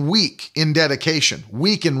gotten weak in dedication,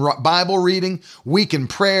 weak in Bible reading, weak in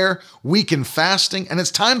prayer, weak in fasting, and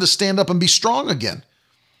it's time to stand up and be strong again.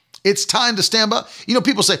 It's time to stand up.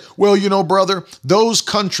 People say, well, brother, those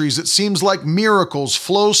countries, it seems like miracles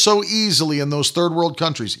flow so easily in those third world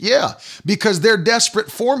countries. Yeah, because they're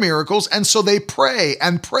desperate for miracles. And so they pray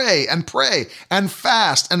and pray and pray and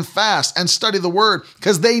fast and study the word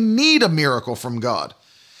because they need a miracle from God.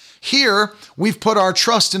 Here, we've put our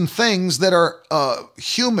trust in things that are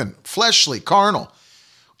human, fleshly, carnal.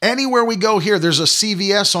 Anywhere we go here, there's a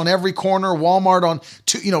CVS on every corner, Walmart on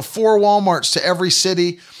 4 Walmarts to every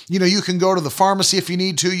city. You can go to the pharmacy if you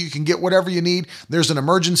need to. You can get whatever you need. There's an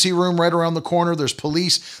emergency room right around the corner. There's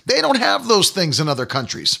police. They don't have those things in other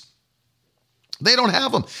countries. They don't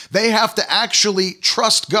have them. They have to actually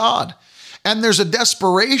trust God. And there's a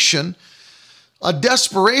desperation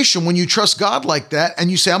when you trust God like that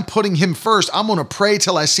and you say, I'm putting him first. I'm going to pray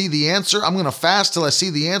till I see the answer. I'm going to fast till I see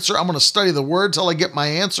the answer. I'm going to study the word till I get my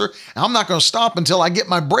answer. And I'm not going to stop until I get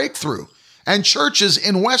my breakthrough. And churches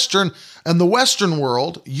in the Western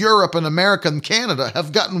world, Europe and America and Canada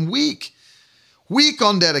have gotten weak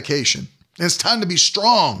on dedication. And it's time to be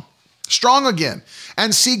strong again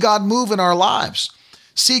and see God move in our lives.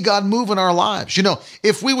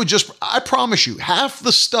 If we would I promise you, half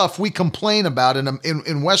the stuff we complain about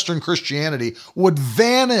in Western Christianity would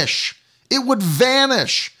vanish. It would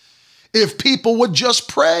vanish if people would just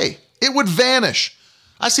pray. It would vanish.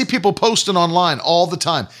 I see people posting online all the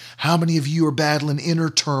time. How many of you are battling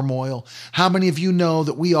inner turmoil? How many of you know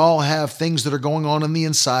that we all have things that are going on the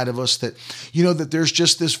inside of us that there's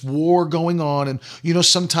just this war going on. And,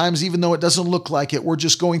 sometimes even though it doesn't look like it, we're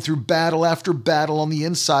just going through battle after battle on the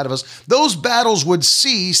inside of us. Those battles would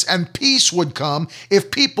cease and peace would come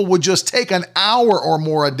if people would just take an hour or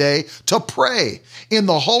more a day to pray in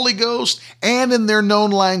the Holy Ghost and in their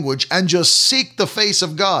known language and just seek the face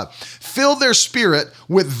of God. Fill their spirit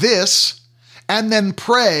with this and then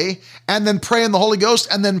pray in the Holy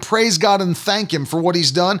Ghost and then praise God and thank him for what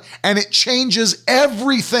he's done. And it changes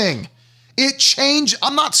everything. It changed.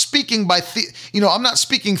 I'm not speaking I'm not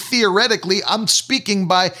speaking theoretically. I'm speaking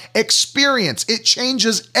by experience. It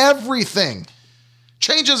changes everything.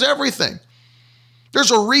 Changes everything. There's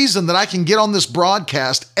a reason that I can get on this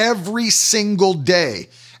broadcast every single day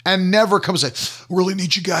and never come and say, really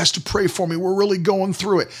need you guys to pray for me. We're really going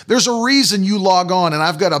through it. There's a reason you log on, and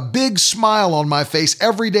I've got a big smile on my face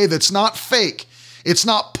every day that's not fake. It's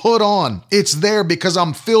not put on. It's there because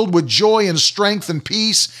I'm filled with joy and strength and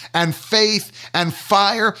peace and faith and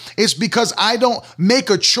fire. It's because I don't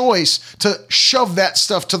make a choice to shove that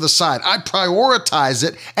stuff to the side. I prioritize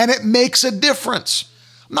it, and it makes a difference.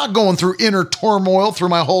 I'm not going through inner turmoil through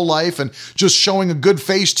my whole life and just showing a good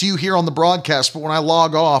face to you here on the broadcast. But when I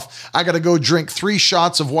log off, I got to go drink 3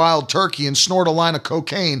 shots of wild turkey and snort a line of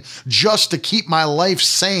cocaine just to keep my life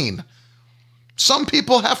sane. Some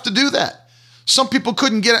people have to do that. Some people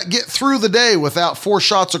couldn't get through the day without 4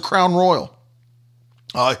 shots of Crown Royal.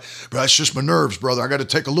 That's just my nerves, brother. I got to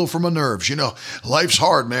take a little for my nerves. You know, life's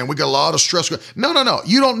hard, man. We got a lot of stress. No.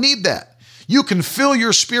 You don't need that. You can fill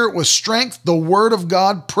your spirit with strength, the word of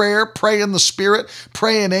God, prayer, pray in the spirit,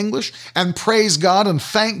 pray in English, and praise God and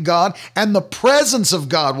thank God, and the presence of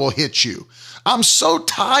God will hit you. I'm so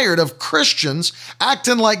tired of Christians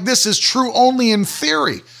acting like this is true only in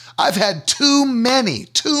theory. I've had too many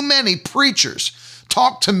preachers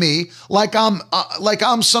talk to me like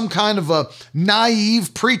I'm some kind of a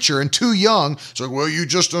naive preacher and too young. It's like, well, you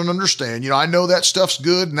just don't understand. You know, I know that stuff's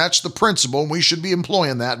good and that's the principle and we should be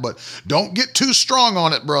employing that, but don't get too strong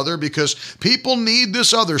on it, brother, because people need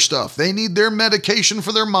this other stuff. They need their medication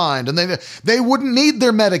for their mind, and they wouldn't need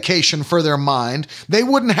their medication for their mind. They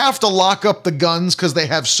wouldn't have to lock up the guns because they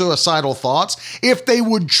have suicidal thoughts if they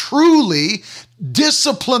would truly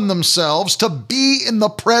discipline themselves to be in the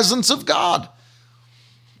presence of God.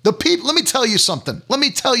 Let me tell you something. Let me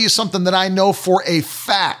tell you something that I know for a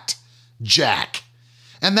fact, Jack.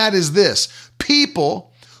 And that is this.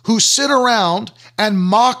 People who sit around and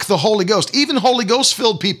mock the Holy Ghost, even Holy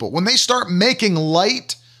Ghost-filled people, when they start making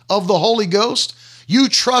light of the Holy Ghost, you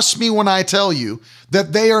trust me when I tell you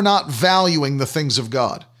that they are not valuing the things of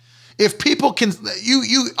God. If people can,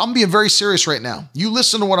 I'm being very serious right now. You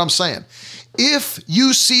listen to what I'm saying. If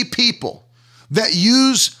you see people that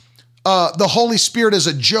use the Holy Spirit as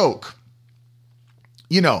a joke,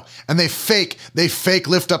 you know, and they fake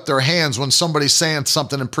lift up their hands when somebody's saying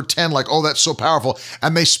something and pretend like, oh, that's so powerful.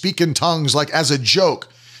 And they speak in tongues like as a joke,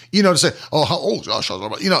 you know, to say, oh, gosh,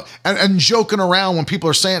 you know, and joking around when people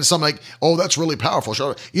are saying something like, oh, that's really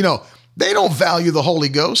powerful. You know, they don't value the Holy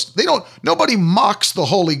Ghost. Nobody mocks the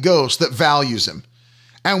Holy Ghost that values him.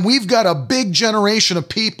 And we've got a big generation of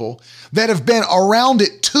people that have been around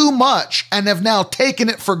it too much and have now taken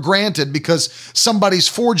it for granted because somebody's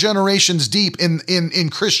 4 generations deep in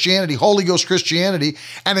Christianity, Holy Ghost Christianity,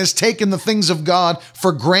 and has taken the things of God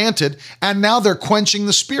for granted, and now they're quenching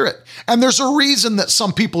the Spirit. And there's a reason that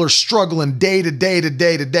some people are struggling day to day to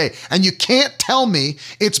day to day. And you can't tell me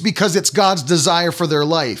it's because it's God's desire for their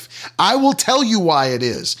life. I will tell you why it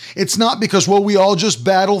is. It's not because, well, we all just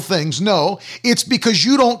battle things. No, it's because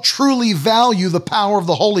you don't truly value the power of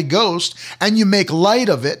the Holy Ghost, and you make light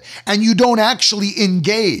of it, and you don't actually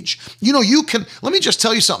engage. You know, let me just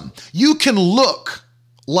tell you something. You can look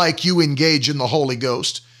like you engage in the Holy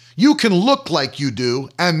Ghost. You can look like you do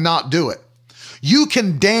and not do it. You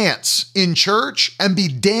can dance in church and be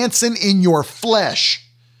dancing in your flesh.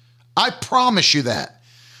 I promise you that.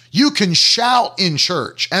 You can shout in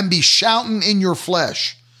church and be shouting in your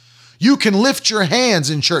flesh. You can lift your hands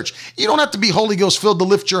in church. You don't have to be Holy Ghost filled to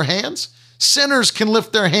lift your hands. Sinners can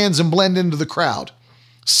lift their hands and blend into the crowd.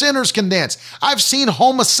 Sinners can dance. I've seen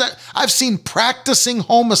practicing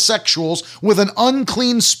homosexuals with an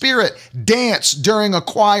unclean spirit dance during a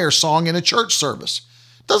choir song in a church service.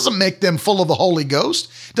 Doesn't make them full of the Holy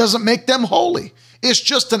Ghost. Doesn't make them holy. It's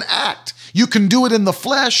just an act. You can do it in the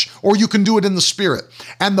flesh or you can do it in the spirit.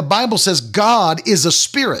 And the Bible says God is a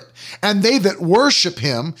spirit, and they that worship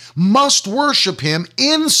him must worship him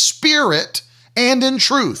in spirit and in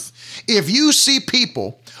truth. If you see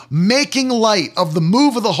people making light of the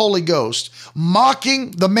move of the Holy Ghost,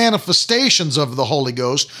 mocking the manifestations of the Holy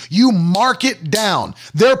Ghost, you mark it down.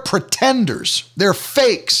 They're pretenders. They're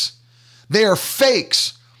fakes. They are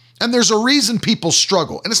fakes. And there's a reason people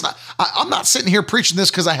struggle. And I'm not sitting here preaching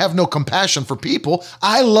this because I have no compassion for people.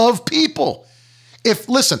 I love people.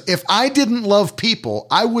 If I didn't love people,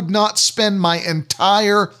 I would not spend my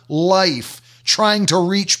entire life trying to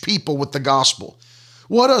reach people with the gospel.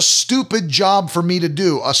 What a stupid job for me to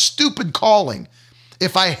do, a stupid calling.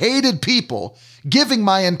 If I hated people, giving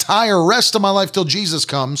my entire rest of my life till Jesus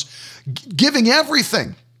comes, giving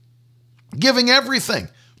everything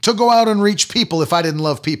to go out and reach people if I didn't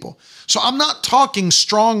love people. So I'm not talking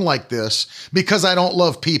strong like this because I don't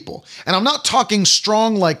love people. And I'm not talking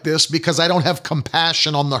strong like this because I don't have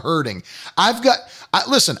compassion on the hurting. I've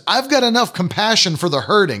got enough compassion for the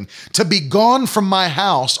hurting to be gone from my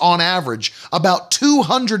house on average about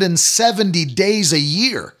 270 days a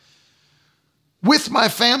year with my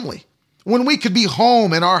family. When we could be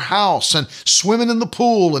home in our house and swimming in the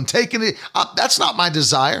pool and taking it, that's not my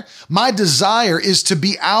desire. My desire is to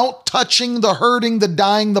be out touching the hurting, the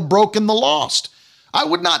dying, the broken, the lost. I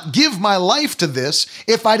would not give my life to this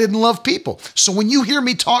if I didn't love people. So when you hear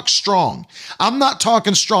me talk strong, I'm not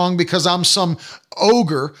talking strong because I'm some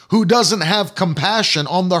ogre who doesn't have compassion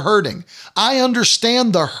on the hurting. I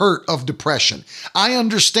understand the hurt of depression. I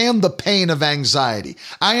understand the pain of anxiety.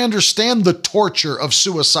 I understand the torture of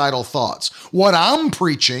suicidal thoughts. What I'm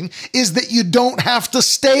preaching is that you don't have to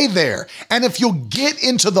stay there. And if you'll get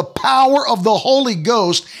into the power of the Holy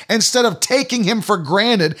Ghost, instead of taking him for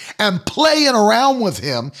granted and playing around with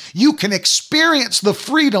him, you can experience the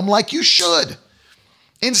freedom like you should.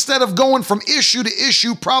 Instead of going from issue to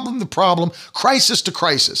issue, problem to problem, crisis to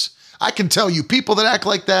crisis. I can tell you, people that act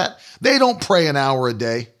like that, they don't pray an hour a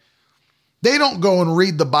day. They don't go and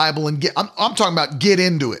read the Bible and I'm talking about get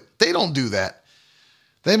into it. They don't do that.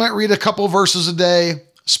 They might read a couple verses a day,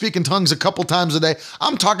 speak in tongues a couple times a day.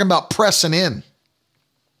 I'm talking about pressing in.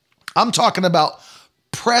 I'm talking about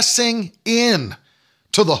pressing in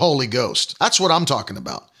to the Holy Ghost. That's what I'm talking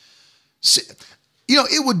about. See,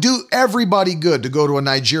 it would do everybody good to go to a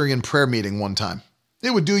Nigerian prayer meeting one time.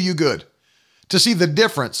 It would do you good to see the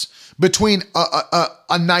difference between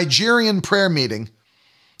a Nigerian prayer meeting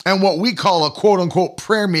and what we call a quote unquote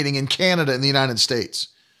prayer meeting in Canada and the United States.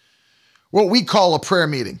 What we call a prayer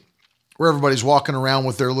meeting, where everybody's walking around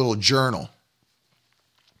with their little journal.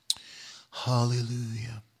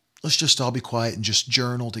 Hallelujah. Let's just all be quiet and just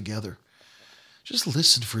journal together. Just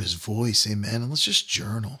listen for his voice, amen, and let's just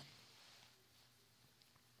journal.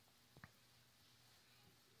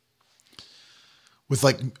 With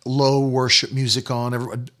like low worship music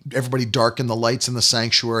on, everybody darken the lights in the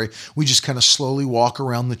sanctuary. We just kind of slowly walk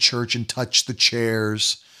around the church and touch the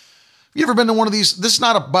chairs. Have you ever been to one of these? This is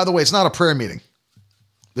by the way, it's not a prayer meeting.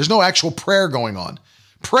 There's no actual prayer going on.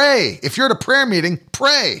 Pray. If you're at a prayer meeting,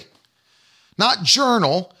 pray. Not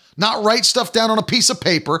journal, not write stuff down on a piece of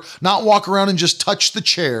paper, not walk around and just touch the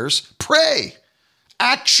chairs. Pray.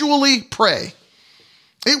 Actually pray.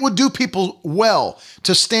 It would do people well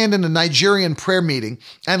to stand in a Nigerian prayer meeting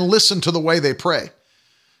and listen to the way they pray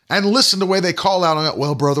and listen to the way they call out on it.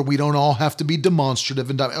 Well, brother, we don't all have to be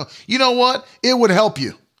demonstrative. You know what? It would help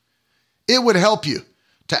you. It would help you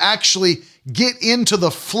to actually get into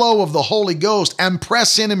the flow of the Holy Ghost and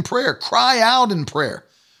press in prayer. Cry out in prayer.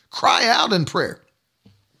 Cry out in prayer.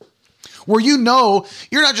 Where you're not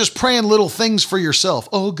just praying little things for yourself.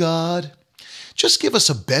 Oh, God, just give us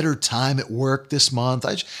a better time at work this month.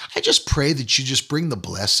 I just pray that you just bring the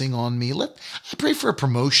blessing on me. I pray for a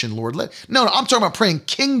promotion, Lord. No, I'm talking about praying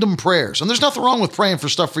kingdom prayers. And there's nothing wrong with praying for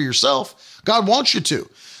stuff for yourself. God wants you to.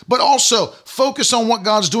 But also focus on what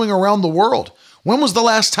God's doing around the world. When was the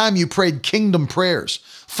last time you prayed kingdom prayers?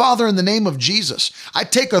 Father, in the name of Jesus, I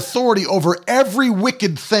take authority over every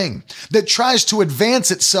wicked thing that tries to advance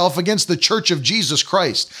itself against the church of Jesus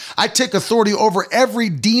Christ. I take authority over every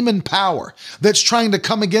demon power that's trying to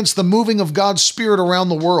come against the moving of God's Spirit around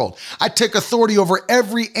the world. I take authority over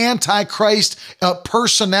every antichrist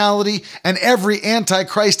personality and every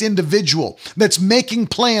antichrist individual that's making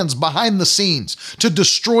plans behind the scenes to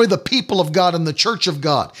destroy the people of God and the church of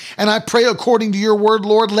God. And I pray according to your word,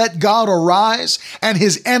 Lord, let God arise and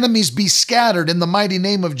his enemies be scattered in the mighty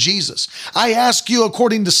name of Jesus. I ask you,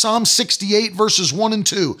 according to Psalm 68, verses 1 and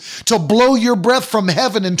 2, to blow your breath from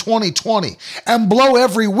heaven in 2020 and blow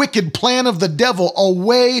every wicked plan of the devil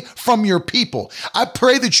away from your people. I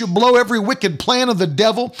pray that you blow every wicked plan of the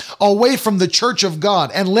devil away from the church of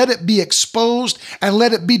God and let it be exposed and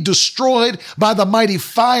let it be destroyed by the mighty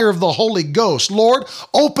fire of the Holy Ghost. Lord,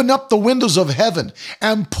 open up the windows of heaven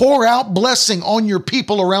and pour out blessing on your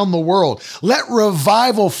people around the world. Let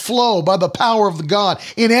revival flow by the power of God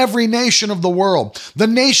in every nation of the world. The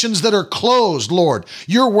nations that are closed, Lord,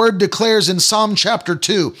 your word declares in Psalm chapter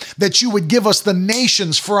 2 that you would give us the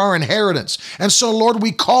nations for our inheritance. And so, Lord,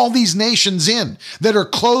 we call these nations in that are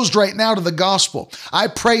closed right now to the gospel. I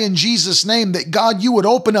pray in Jesus' name that, God, you would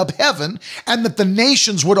open up heaven and that the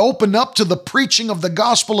nations would open up to the preaching of the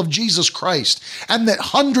gospel of Jesus Christ and that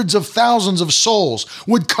hundreds of thousands of souls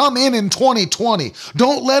would come in 2020.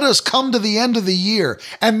 Don't let us come to the end of the year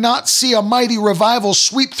and not see a mighty revival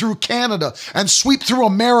sweep through Canada and sweep through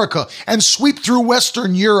America and sweep through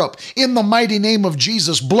Western Europe in the mighty name of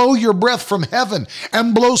Jesus. Blow your breath from heaven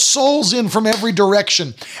and blow souls in from every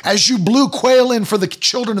direction. As you blew quail in for the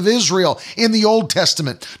children of Israel in the Old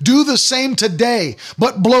Testament, do the same today,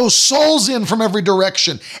 but blow souls in from every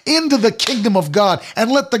direction into the kingdom of God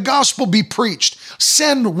and let the gospel be preached.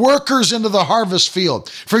 Send workers into the harvest field,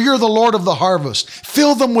 for you're the Lord of the harvest.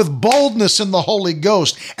 Fill them with boldness in the Holy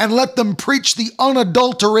Ghost and let them preach the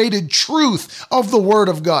unadulterated truth of the word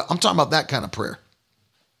of God. I'm talking about that kind of prayer.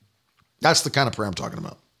 That's the kind of prayer I'm talking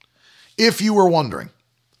about. If you were wondering.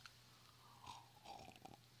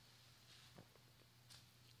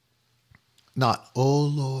 Not, oh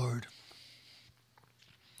Lord,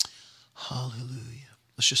 hallelujah.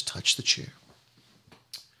 Let's just touch the chair.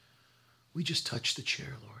 We just touch the chair,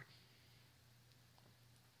 Lord.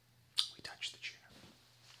 We touch the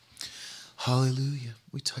chair. Hallelujah.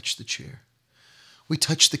 We touch the chair. We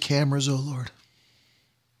touch the cameras, oh Lord.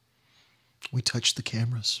 We touch the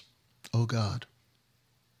cameras, oh God.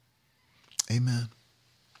 Amen.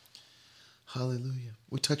 Hallelujah.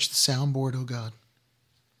 We touch the soundboard, oh God.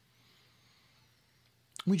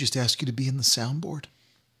 We just ask you to be in the soundboard.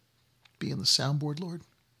 Be in the soundboard, Lord.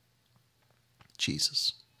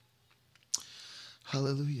 Jesus.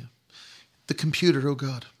 Hallelujah. The computer, oh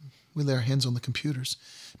God. We lay our hands on the computers.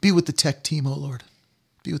 Be with the tech team, oh Lord.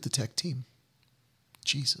 Be with the tech team.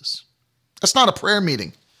 Jesus. That's not a prayer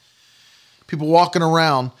meeting. People walking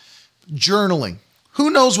around, journaling.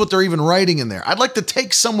 Who knows what they're even writing in there? I'd like to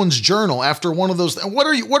take someone's journal after one of those. What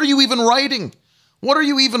are you even writing? What are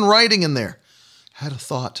you even writing in there? I had a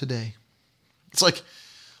thought today. It's like,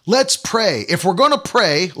 let's pray. If we're going to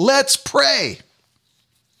pray, let's pray.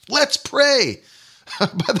 Let's pray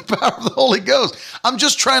by the power of the Holy Ghost. I'm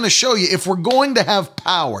just trying to show you, if we're going to have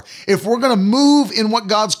power, if we're going to move in what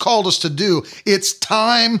God's called us to do, it's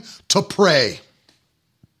time to pray.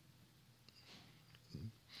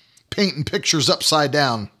 Painting pictures upside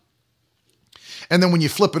down. And then when you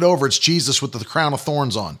flip it over, it's Jesus with the crown of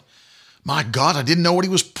thorns on. My God, I didn't know what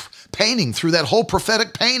he was painting through that whole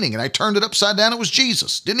prophetic painting. And I turned it upside down. It was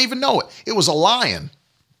Jesus. Didn't even know it. It was a lion.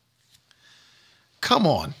 Come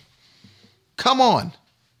on. Come on.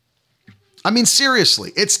 I mean,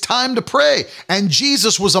 seriously, it's time to pray. And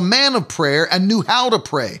Jesus was a man of prayer and knew how to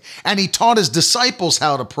pray. And he taught his disciples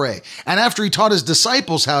how to pray. And after he taught his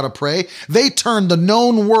disciples how to pray, they turned the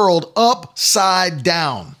known world upside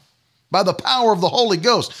down by the power of the Holy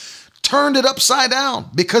Ghost. Turned it upside down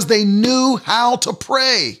because they knew how to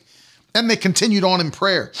pray. And they continued on in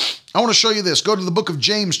prayer. I want to show you this. Go to the book of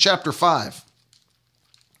James chapter 5.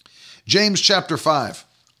 James chapter 5.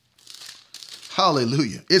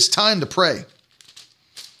 Hallelujah. It's time to pray.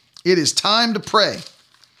 It is time to pray.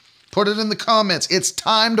 Put it in the comments. It's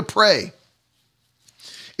time to pray.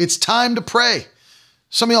 It's time to pray.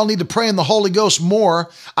 Some of y'all need to pray in the Holy Ghost more.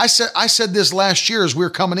 I said this last year as we were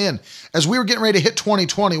coming in. As we were getting ready to hit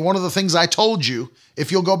 2020, one of the things I told you, if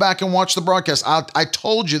you'll go back and watch the broadcast, I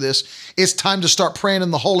told you this, it's time to start praying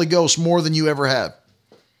in the Holy Ghost more than you ever have.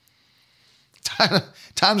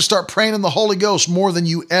 Time to start praying in the Holy Ghost more than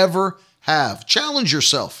you ever have. Challenge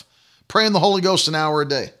yourself. Pray in the Holy Ghost an hour a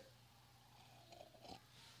day.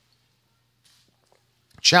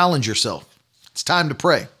 Challenge yourself. It's time to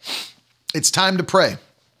pray. It's time to pray.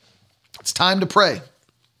 It's time to pray.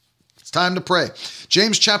 It's time to pray.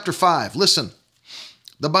 James chapter 5. Listen.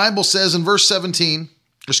 The Bible says in verse 16,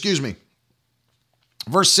 James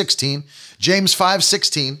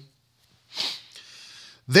 5:16,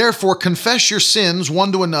 therefore confess your sins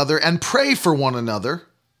one to another and pray for one another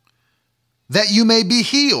that you may be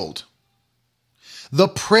healed. The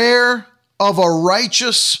prayer of a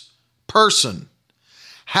righteous person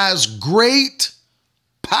has great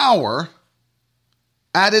power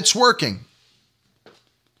at its working,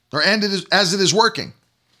 as it is working.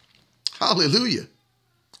 Hallelujah.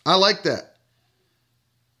 I like that.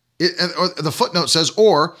 The footnote says,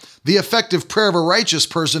 or the effective prayer of a righteous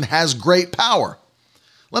person has great power.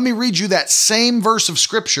 Let me read you that same verse of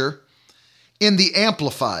scripture in the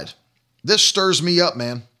Amplified. This stirs me up,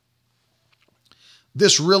 man.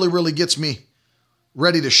 This really, really gets me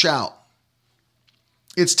ready to shout.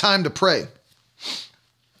 It's time to pray.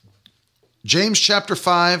 James chapter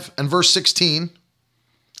 5 and verse 16,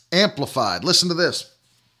 Amplified. Listen to this.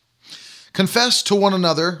 Confess to one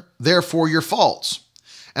another, therefore, your faults,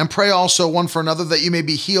 and pray also one for another that you may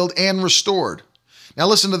be healed and restored. Now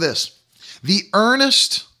listen to this. The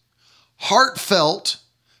earnest, heartfelt,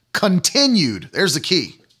 continued, there's the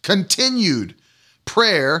key, continued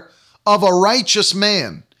prayer of a righteous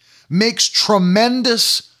man makes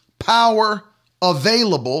tremendous power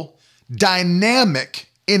available, dynamic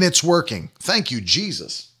in its working. Thank you,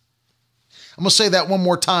 Jesus. I'm going to say that one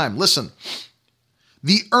more time. Listen,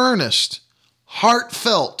 the earnest,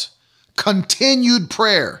 heartfelt, continued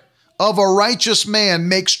prayer of a righteous man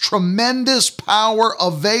makes tremendous power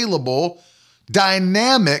available,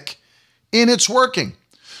 dynamic in its working.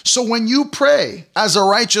 So when you pray as a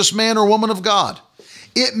righteous man or woman of God,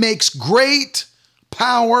 it makes great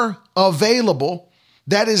power available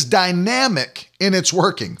that is dynamic in its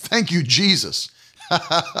working. Thank you, Jesus.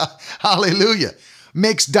 Hallelujah.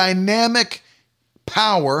 Makes dynamic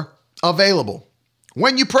power available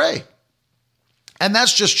when you pray. And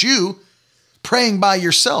that's just you praying by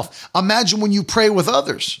yourself. Imagine when you pray with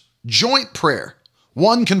others, joint prayer.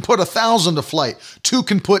 One can put 1,000 to flight. Two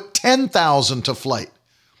can put 10,000 to flight.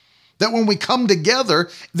 That when we come together,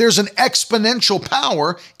 there's an exponential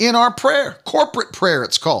power in our prayer. Corporate prayer,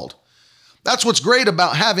 it's called. That's what's great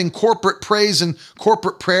about having corporate praise and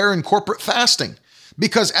corporate prayer and corporate fasting.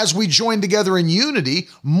 Because as we join together in unity,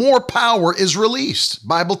 more power is released.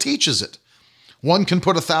 Bible teaches it. One can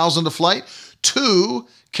put 1,000 to flight. Two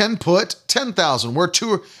can put 10,000.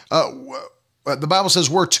 The Bible says,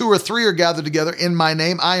 where 2 or 3 are gathered together in my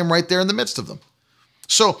name, I am right there in the midst of them.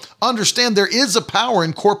 So understand there is a power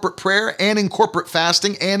in corporate prayer and in corporate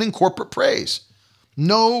fasting and in corporate praise.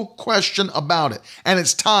 No question about it. And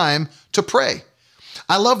it's time to pray.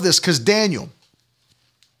 I love this because Daniel,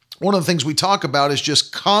 one of the things we talk about is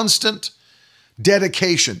just constant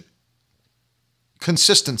dedication,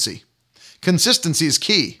 consistency. Consistency is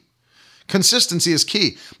key. Consistency is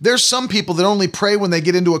key. There's some people that only pray when they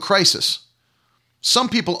get into a crisis. Some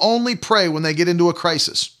people only pray when they get into a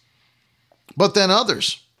crisis. But then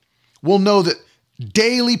others will know that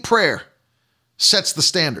daily prayer sets the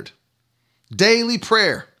standard. Daily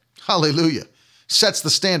prayer, hallelujah, sets the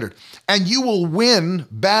standard. And you will win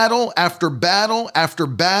battle after battle after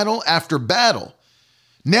battle after battle.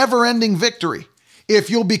 Never-ending victory if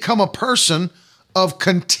you'll become a person of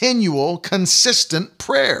continual, consistent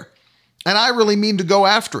prayer. And I really mean to go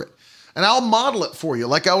after it. And I'll model it for you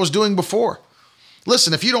like I was doing before.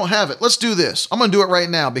 Listen, if you don't have it, let's do this. I'm going to do it right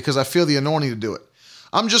now because I feel the anointing to do it.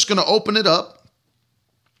 I'm just going to open it up.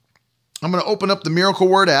 I'm going to open up the Miracle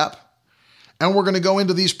Word app, and we're going to go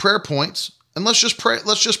into these prayer points, and let's just pray.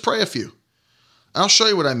 Let's just pray a few. I'll show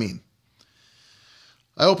you what I mean.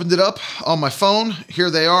 I opened it up on my phone.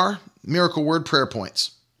 Here they are, Miracle Word prayer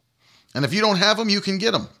points. And if you don't have them, you can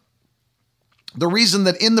get them. The reason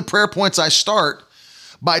that in the prayer points I start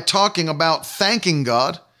by talking about thanking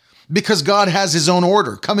God, because God has his own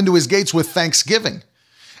order. Come into his gates with thanksgiving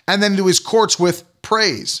and then into his courts with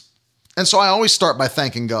praise. And so I always start by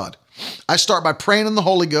thanking God. I start by praying in the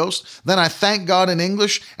Holy Ghost. Then I thank God in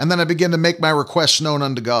English. And then I begin to make my requests known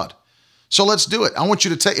unto God. So let's do it. I want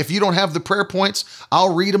you to take, if you don't have the prayer points,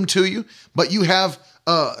 I'll read them to you, but you have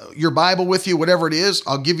your Bible with you, whatever it is.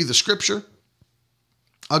 I'll give you the scripture.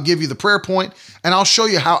 I'll give you the prayer point, and I'll show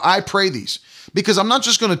you how I pray these. Because I'm not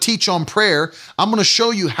just going to teach on prayer. I'm going to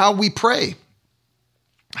show you how we pray.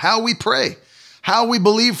 How we pray. How we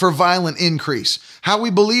believe for violent increase. How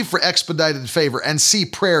we believe for expedited favor and see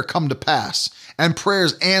prayer come to pass. And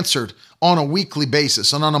prayers answered on a weekly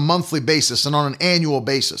basis and on a monthly basis and on an annual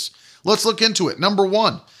basis. Let's look into it. Number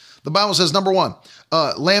one, the Bible says, number one,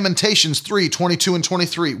 Lamentations 3:22 and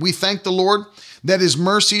 23. We thank the Lord that his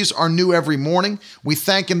mercies are new every morning. We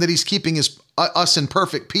thank him that he's keeping us in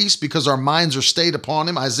perfect peace because our minds are stayed upon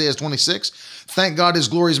him. Isaiah 26. Thank God his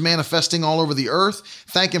glory is manifesting all over the earth.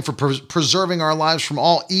 Thank him for preserving our lives from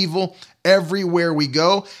all evil everywhere we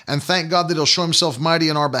go. And thank God that he'll show himself mighty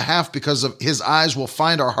in our behalf because of his eyes will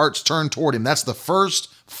find our hearts turned toward him. That's the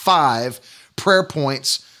first 5 prayer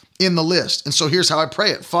points in the list. And so here's how I pray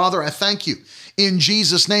it. Father, I thank you in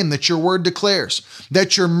Jesus' name that your word declares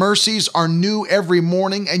that your mercies are new every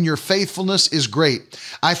morning and your faithfulness is great.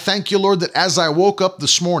 I thank you, Lord, that as I woke up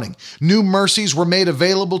this morning, new mercies were made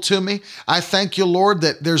available to me. I thank you, Lord,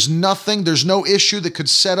 that there's no issue that could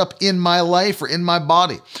set up in my life or in my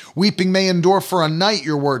body. Weeping may endure for a night,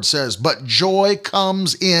 your word says, but joy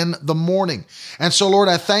comes in the morning. And so, Lord,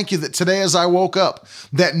 I thank you that today as I woke up,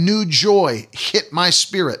 that new joy hit my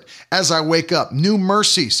spirit as I wake up. New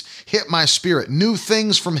mercies hit my spirit. New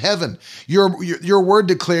things from heaven. Your word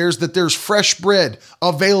declares that there's fresh bread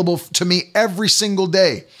available to me every single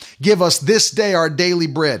day. Give us this day our daily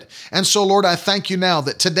bread. And so, Lord, I thank you now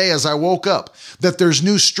that today as I woke up, that there's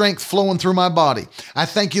new strength flowing through my body. I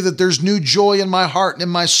thank you that there's new joy in my heart and in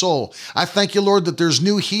my soul. I thank you, Lord, that there's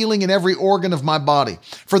new healing in every organ of my body.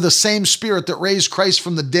 For the same Spirit that raised Christ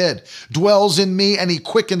from the dead dwells in me and he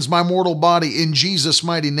quickens my mortal body in Jesus'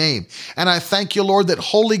 mighty name. And I thank you, Lord, that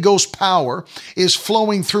Holy Ghost power is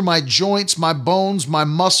flowing through my joints, my bones, my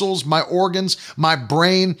muscles, my organs, my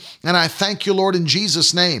brain. And I thank you, Lord, in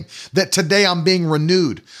Jesus' name, that today I'm being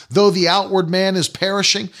renewed. Though the outward man is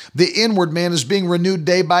perishing, the inward man is being renewed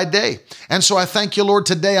day by day. And so I thank you, Lord,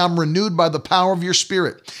 today I'm renewed by the power of your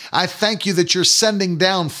Spirit. I thank you that you're sending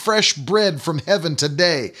down fresh bread from heaven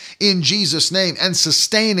today in Jesus' name and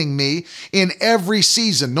sustaining me in every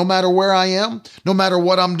season, no matter where I am, no matter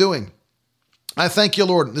what I'm doing. I thank you,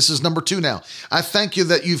 Lord. This is number 2 now. I thank you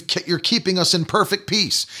that you're keeping us in perfect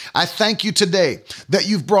peace. I thank you today that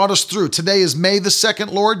you've brought us through. Today is May the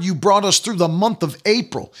 2nd, Lord. You brought us through the month of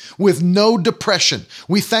April with no depression.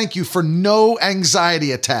 We thank you for no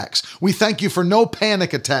anxiety attacks. We thank you for no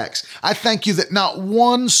panic attacks. I thank you that not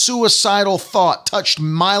one suicidal thought touched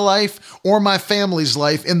my life or my family's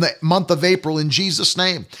life in the month of April in Jesus'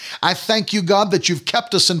 name. I thank you, God, that you've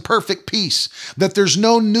kept us in perfect peace, that there's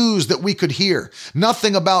no news that we could hear.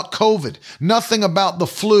 Nothing about COVID, nothing about the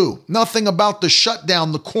flu, nothing about the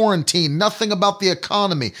shutdown, the quarantine, nothing about the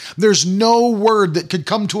economy. There's no word that could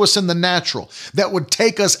come to us in the natural that would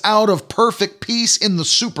take us out of perfect peace in the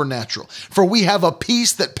supernatural. For we have a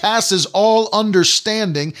peace that passes all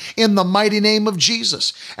understanding in the mighty name of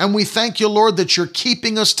Jesus. And we thank you, Lord, that you're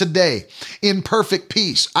keeping us today in perfect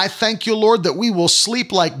peace. I thank you, Lord, that we will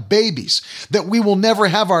sleep like babies, that we will never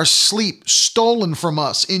have our sleep stolen from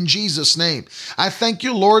us in Jesus' name. I thank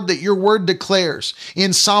you, Lord, that your word declares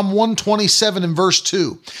in Psalm 127 and verse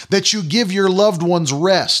 2 that you give your loved ones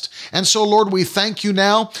rest. And so, Lord, we thank you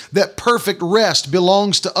now that perfect rest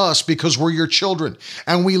belongs to us because we're your children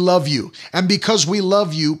and we love you. And because we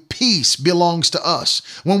love you, peace belongs to us.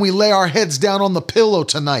 When we lay our heads down on the pillow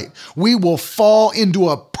tonight, we will fall into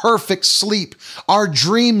a perfect sleep. Our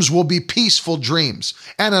dreams will be peaceful dreams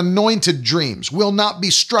and anointed dreams. We'll not be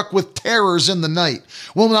struck with terrors in the night.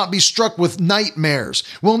 We'll not be struck with nightmares.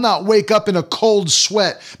 We'll not wake up in a cold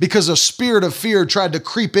sweat because a spirit of fear tried to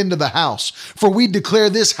creep into the house. For we declare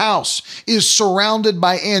this house is surrounded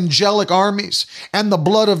by angelic armies, and the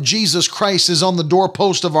blood of Jesus Christ is on the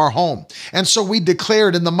doorpost of our home. And so we declare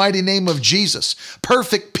it in the mighty name of Jesus.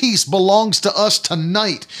 Perfect peace belongs to us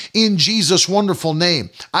tonight in Jesus' wonderful name.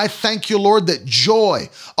 I thank you, Lord, that joy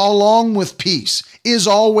along with peace is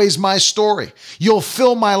always my story. You'll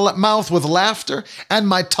fill my mouth with laughter and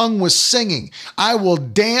my tongue with singing. I will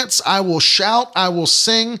dance, I will shout, I will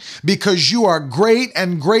sing, because you are great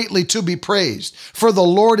and greatly to be praised. For the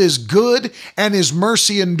Lord is good and his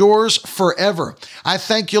mercy endures forever. I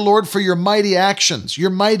thank you, Lord, for your mighty actions,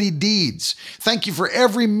 your mighty deeds. Thank you for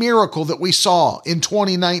every miracle that we saw in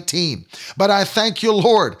 2019. But I thank you,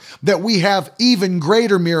 Lord, that we have even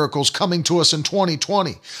greater miracles coming to us in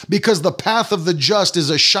 2020, because the path of the just is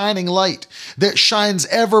a shining light that shines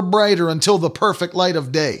ever brighter until the perfect light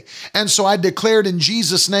of day. And so I declared in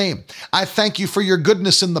Jesus' name, I thank you for your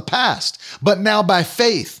goodness in the past, but now by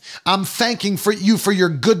faith, I'm thanking for you for your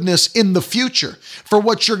goodness in the future, for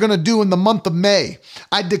what you're going to do in the month of May.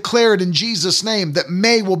 I declared in Jesus' name that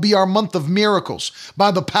May will be our month of miracles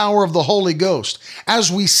by the power of the Holy Ghost.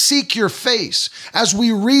 As we seek your face, as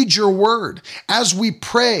we read your word, as we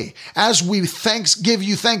pray, as we give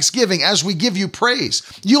you thanksgiving, as we give you praise,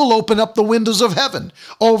 you'll open up the windows of heaven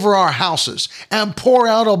over our houses and pour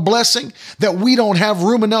out a blessing that we don't have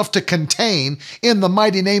room enough to contain in the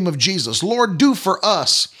mighty name of Jesus. Lord, do for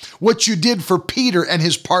us what you did for Peter and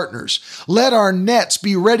his partners. Let our nets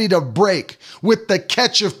be ready to break with the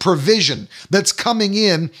catch of provision that's coming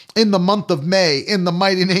in the month of May in the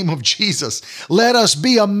mighty name of Jesus. Let us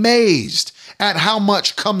be amazed at how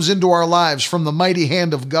much comes into our lives from the mighty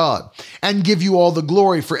hand of God and give you all the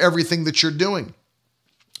glory for everything that you're doing.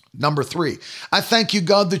 Number 3, I thank you,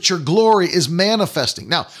 God, that your glory is manifesting.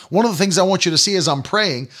 Now, one of the things I want you to see as I'm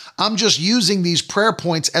praying, I'm just using these prayer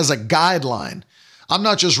points as a guideline. I'm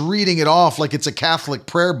not just reading it off like it's a Catholic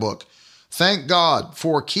prayer book. Thank God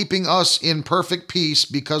for keeping us in perfect peace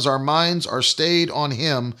because our minds are stayed on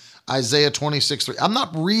him, Isaiah 26:3. I'm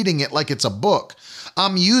not reading it like it's a book.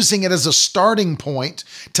 I'm using it as a starting point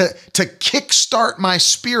to kickstart my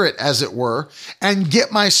spirit, as it were, and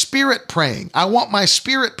get my spirit praying. I want my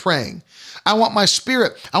spirit praying. I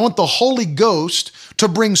want the Holy Ghost to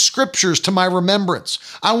bring scriptures to my remembrance.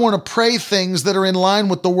 I want to pray things that are in line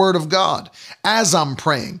with the word of God as I'm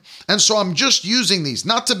praying. And so I'm just using these,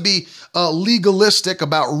 not to be legalistic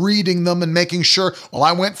about reading them and making sure, well,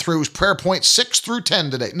 I went through prayer point 6 through 10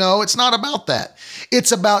 today. No, it's not about that.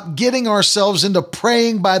 It's about getting ourselves into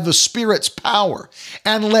praying by the Spirit's power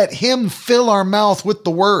and let him fill our mouth with the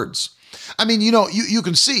words. I mean, you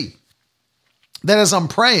can see, that as I'm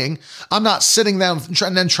praying, I'm not sitting down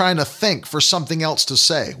and then trying to think for something else to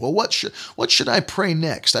say. Well, what should I pray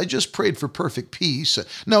next? I just prayed for perfect peace.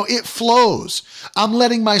 No, it flows. I'm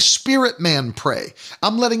letting my spirit man pray.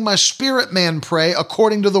 I'm letting my spirit man pray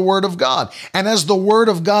according to the word of God. And as the word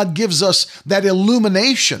of God gives us that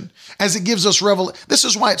illumination, as it gives us revelation, this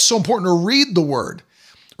is why it's so important to read the word.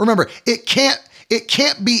 Remember, it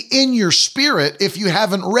can't be in your spirit if you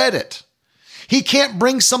haven't read it. He can't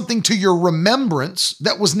bring something to your remembrance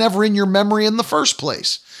that was never in your memory in the first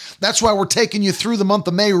place. That's why we're taking you through the month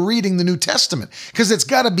of May reading the New Testament, because it's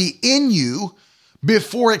got to be in you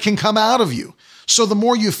before it can come out of you. So the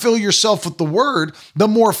more you fill yourself with the word, the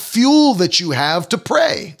more fuel that you have to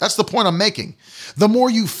pray. That's the point I'm making. The more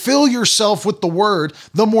you fill yourself with the word,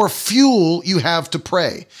 the more fuel you have to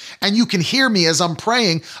pray. And you can hear me as I'm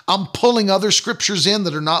praying. I'm pulling other scriptures in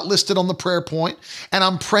that are not listed on the prayer point, and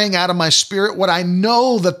I'm praying out of my spirit what I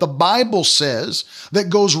know that the Bible says that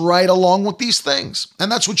goes right along with these things.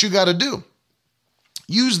 And that's what you got to do.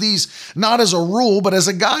 Use these not as a rule, but as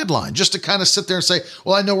a guideline, just to kind of sit there and say,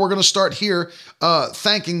 well, I know we're going to start here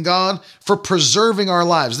thanking God for preserving our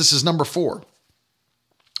lives. This is number 4.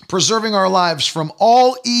 Preserving our lives from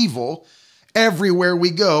all evil everywhere we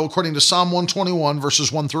go, according to Psalm 121,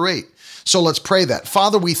 verses 1 through 8. So let's pray that.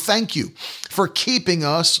 Father, we thank you for keeping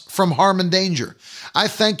us from harm and danger. I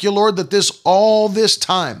thank you, Lord, that all this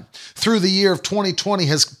time through the year of 2020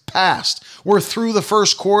 has passed. We're through the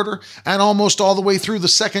first quarter and almost all the way through the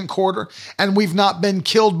second quarter, and we've not been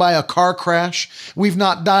killed by a car crash. We've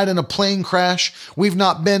not died in a plane crash. We've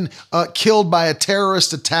not been killed by a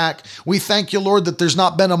terrorist attack. We thank you, Lord, that there's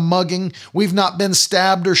not been a mugging. We've not been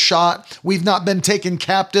stabbed or shot. We've not been taken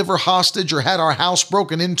captive or hostage or had our house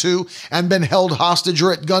broken into and been held hostage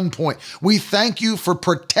or at gunpoint. We thank you for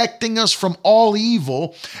protecting us from all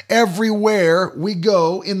evil everywhere we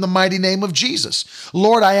go in the mighty name of Jesus.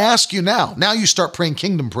 Lord, I ask you now you start praying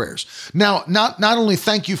kingdom prayers. Now, not only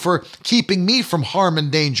thank you for keeping me from harm and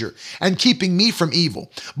danger and keeping me from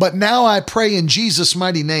evil, but now I pray in Jesus'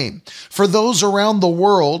 mighty name for those around the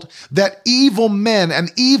world that evil men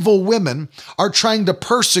and evil women are trying to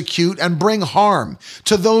persecute and bring harm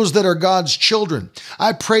to those that are God's children.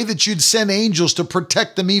 I pray that you'd send angels to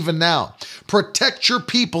protect them even now. Protect your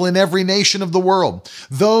people in every nation of the world,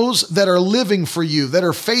 those that are living for you, that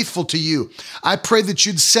are faithful to you. I pray that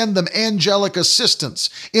you'd send them angelic assistance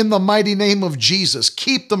in the mighty name of Jesus.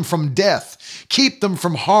 Keep them from death. Keep them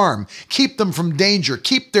from harm. Keep them from danger.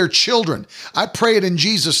 Keep their children. I pray it in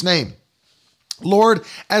Jesus' name. Lord,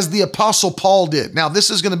 as the Apostle Paul did. Now, this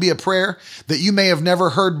is going to be a prayer that you may have never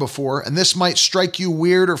heard before, and this might strike you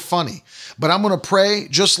weird or funny, but I'm going to pray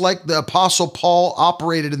just like the Apostle Paul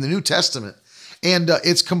operated in the New Testament, and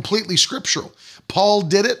it's completely scriptural. Paul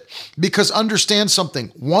did it because understand something.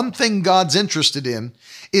 One thing God's interested in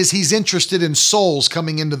is he's interested in souls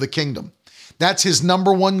coming into the kingdom. That's his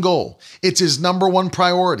number one goal. It's his number one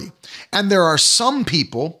priority. And there are some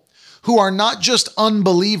people who are not just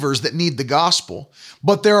unbelievers that need the gospel,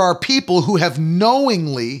 but there are people who have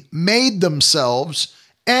knowingly made themselves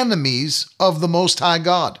enemies of the Most High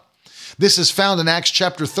God. This is found in Acts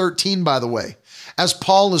chapter 13, by the way, as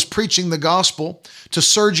Paul is preaching the gospel to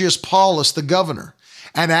Sergius Paulus, the governor.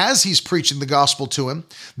 And as he's preaching the gospel to him,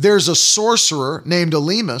 there's a sorcerer named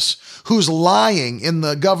Elymas who's lying in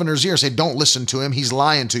the governor's ear, saying, don't listen to him. He's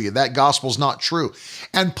lying to you. That gospel's not true.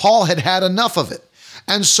 And Paul had had enough of it.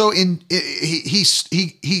 And so he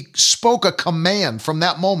spoke a command from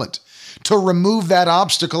that moment to remove that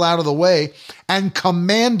obstacle out of the way and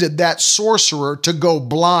commanded that sorcerer to go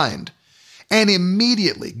blind. And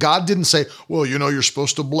immediately, God didn't say, well, you're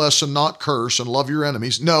supposed to bless and not curse and love your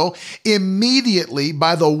enemies. No, immediately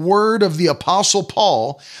by the word of the Apostle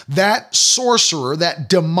Paul, that sorcerer, that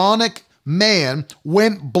demonic man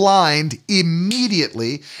went blind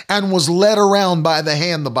immediately and was led around by the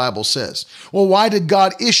hand, the Bible says. Well, why did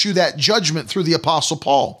God issue that judgment through the Apostle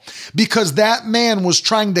Paul? Because that man was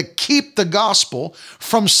trying to keep the gospel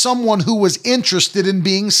from someone who was interested in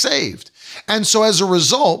being saved. And so as a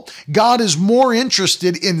result, God is more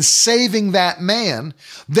interested in saving that man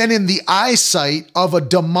than in the eyesight of a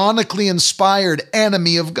demonically inspired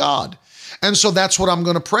enemy of God. And so that's what I'm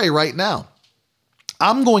going to pray right now.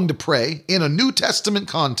 I'm going to pray in a New Testament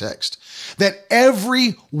context that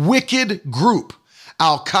every wicked group,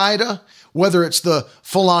 Al-Qaeda, whether it's the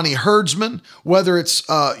Fulani herdsmen, whether it's,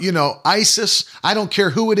 ISIS, I don't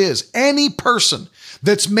care who it is, any person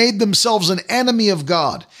that's made themselves an enemy of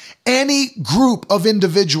God, any group of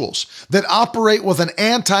individuals that operate with an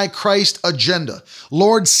antichrist agenda,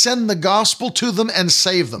 Lord, send the gospel to them and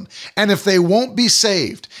save them. And if they won't be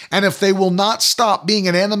saved, and if they will not stop being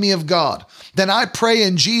an enemy of God, then I pray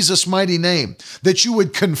in Jesus' mighty name that you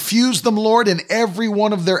would confuse them, Lord, in every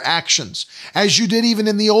one of their actions, as you did even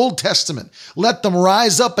in the Old Testament. Let them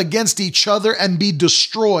rise up against each other and be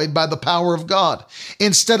destroyed by the power of God,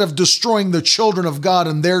 instead of destroying the children of God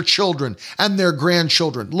and their children and their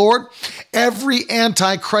grandchildren. Lord, every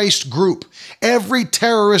antichrist group, every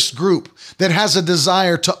terrorist group that has a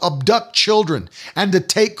desire to abduct children and to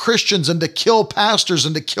take Christians and to kill pastors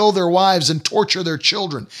and to kill their wives and torture their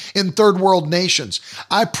children in third world nations,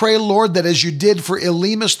 I pray, Lord, that as you did for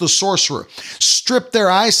Elymas the sorcerer, strip their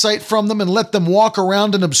eyesight from them and let them walk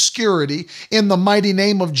around in obscurity in the mighty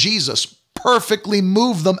name of Jesus. Perfectly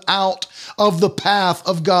move them out of the path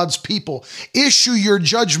of God's people. Issue your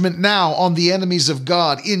judgment now on the enemies of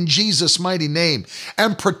God in Jesus' mighty name,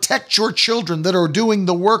 and protect your children that are doing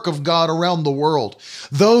the work of God around the world.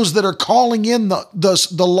 Those that are calling in the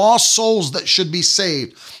lost souls that should be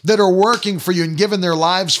saved, that are working for you and giving their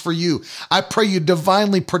lives for you. I pray you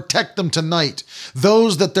divinely protect them tonight.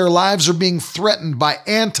 Those that their lives are being threatened by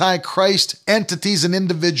antichrist entities and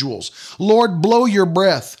individuals, Lord, blow your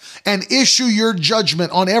breath and issue your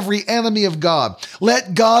judgment on every enemy of God.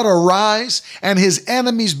 Let God arise and his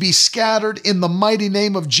enemies be scattered in the mighty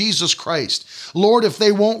name of Jesus Christ. Lord, if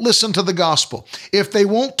they won't listen to the gospel, if they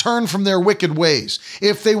won't turn from their wicked ways,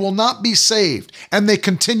 if they will not be saved and they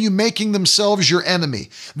continue making themselves your enemy,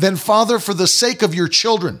 then Father, for the sake of your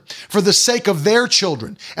children, for the sake of their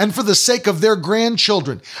children, and for the sake of their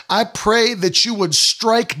grandchildren, I pray that you would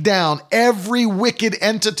strike down every wicked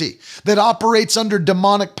entity that operates under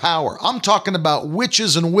demonic power. I'm talking about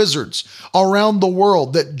witches and wizards around the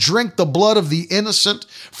world that drink the blood of the innocent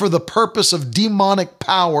for the purpose of demonic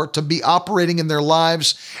power to be operating in their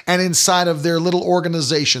lives and inside of their little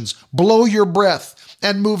organizations. Blow your breath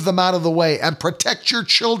and move them out of the way, and protect your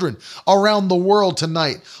children around the world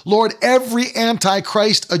tonight. Lord, every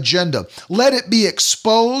antichrist agenda, let it be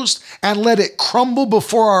exposed and let it crumble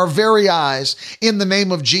before our very eyes in the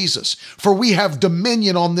name of Jesus. For we have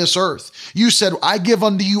dominion on this earth. You said, I give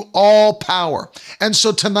unto you all power. And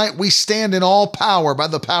so tonight we stand in all power by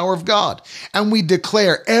the power of God. And we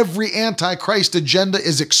declare every antichrist agenda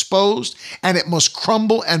is exposed and it must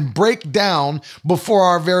crumble and break down before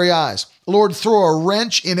our very eyes. Lord, throw a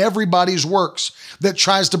wrench in everybody's works that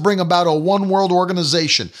tries to bring about a one world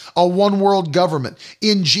organization, a one world government,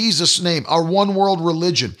 in Jesus' name, our one world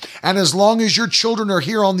religion. And as long as your children are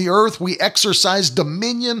here on the earth, we exercise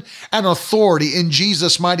dominion and authority in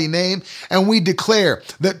Jesus' mighty name. And we declare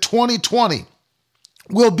that 2020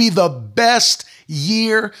 will be the best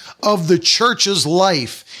year of the church's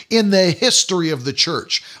life in the history of the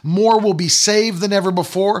church. More will be saved than ever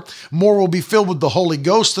before. More will be filled with the Holy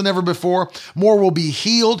Ghost than ever before. More will be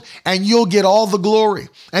healed, and you'll get all the glory,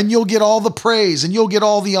 and you'll get all the praise, and you'll get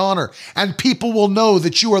all the honor. And people will know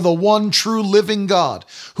that you are the one true living God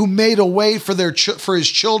who made a way for his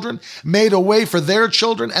children, made a way for their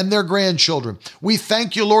children and their grandchildren. We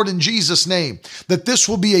thank you, Lord, in Jesus' name, that this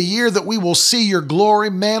will be a year that we will see your glory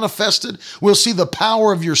manifested. We'll see the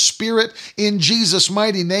power of your Spirit in Jesus'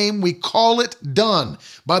 mighty name. We call it done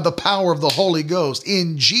by the power of the Holy Ghost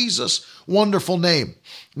in Jesus' wonderful name.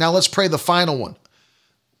 Now let's pray the final one.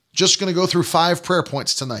 Just going to go through 5 prayer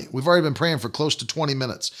points tonight. We've already been praying for close to 20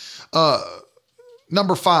 minutes.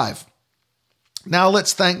 Number 5. Now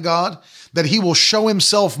let's thank God that he will show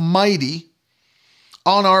himself mighty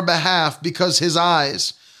on our behalf because his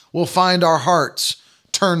eyes will find our hearts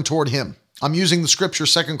turned toward him. I'm using the scripture,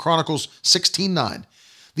 2 Chronicles 16:9.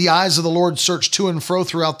 The eyes of the Lord search to and fro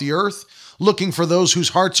throughout the earth, looking for those whose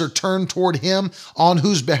hearts are turned toward him, on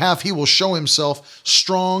whose behalf he will show himself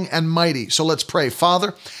strong and mighty. So let's pray.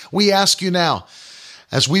 Father, we ask you now,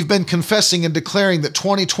 as we've been confessing and declaring that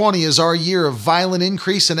 2020 is our year of violent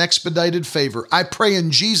increase and expedited favor, I pray in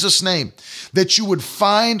Jesus' name that you would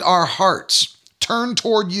find our hearts turned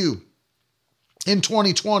toward you. In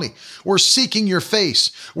 2020, we're seeking your face.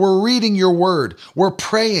 We're reading your word. We're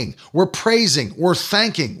praying. We're praising. We're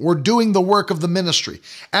thanking. We're doing the work of the ministry.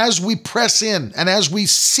 As we press in and as we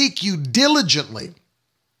seek you diligently,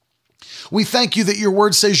 we thank you that your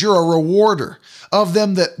word says you're a rewarder of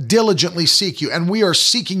them that diligently seek you. And we are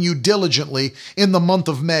seeking you diligently in the month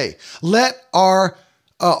of May. Let our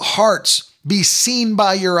hearts be seen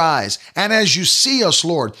by your eyes. And as you see us,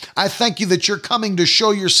 Lord, I thank you that you're coming to show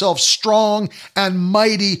yourself strong and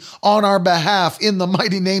mighty on our behalf in the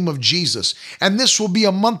mighty name of Jesus. And this will be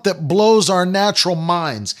a month that blows our natural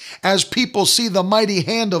minds as people see the mighty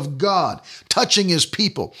hand of God touching his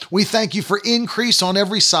people. We thank you for increase on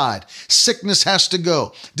every side. Sickness has to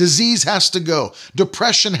go. Disease has to go.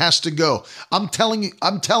 Depression has to go. I'm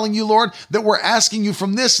telling you, Lord, that we're asking you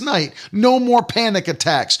from this night, no more panic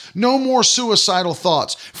attacks, no more suicidal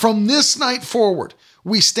thoughts. From this night forward,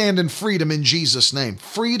 we stand in freedom in Jesus' name,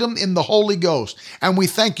 freedom in the Holy Ghost. And we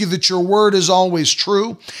thank you that your word is always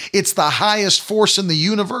true. It's the highest force in the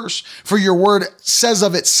universe, for your word says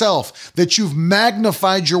of itself that you've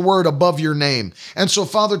magnified your word above your name. And so,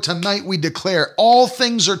 Father, tonight we declare all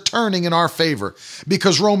things are turning in our favor,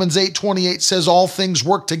 because Romans 8:28 says all things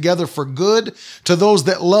work together for good to those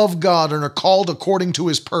that love God and are called according to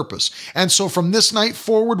his purpose. And so from this night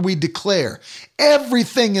forward, we declare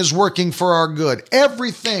everything is working for our good.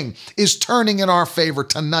 Everything is turning in our favor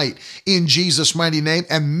tonight in Jesus' mighty name.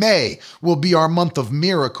 And May will be our month of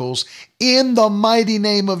miracles in the mighty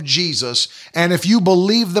name of Jesus. And if you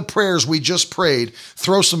believe the prayers we just prayed,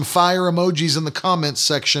 throw some fire emojis in the comments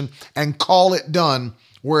section and call it done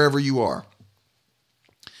wherever you are.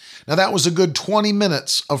 Now that was a good 20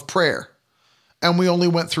 minutes of prayer, and we only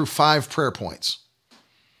went through 5 prayer points.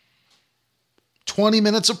 20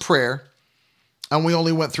 minutes of prayer, and we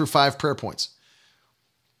only went through 5 prayer points.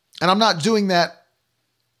 And I'm not doing that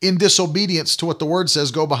in disobedience to what the word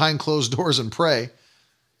says, go behind closed doors and pray,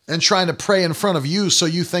 and trying to pray in front of you so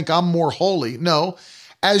you think I'm more holy. No,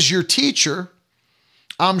 as your teacher,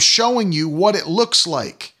 I'm showing you what it looks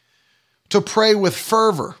like to pray with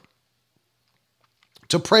fervor,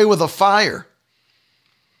 to pray with a fire,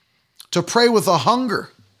 to pray with a hunger.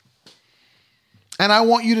 And I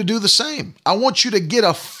want you to do the same. I want you to get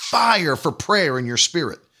a fire for prayer in your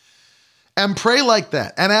spirit and pray like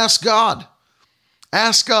that and ask God.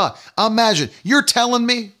 Ask God. Imagine you're telling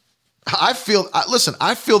me, I feel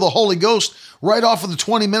the Holy Ghost right off of the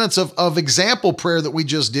 20 minutes of example prayer that we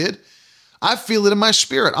just did. I feel it in my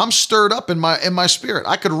spirit. I'm stirred up in my spirit.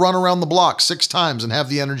 I could run around the block 6 times and have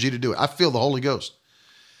the energy to do it. I feel the Holy Ghost.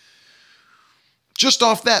 Just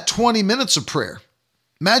off that 20 minutes of prayer.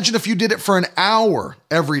 Imagine if you did it for an hour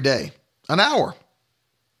every day. An hour.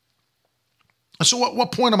 So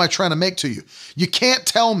what point am I trying to make to you? You can't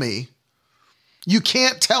tell me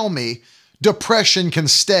depression can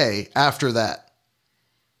stay after that.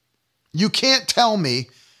 You can't tell me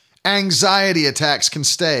anxiety attacks can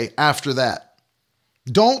stay after that.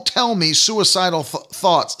 Don't tell me suicidal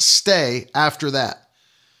thoughts stay after that.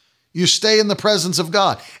 You stay in the presence of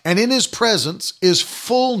God. And in his presence is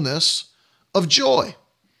fullness of joy.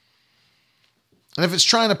 And if it's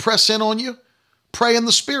trying to press in on you, pray in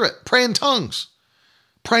the Spirit. Pray in tongues.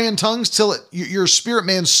 Pray in tongues till your spirit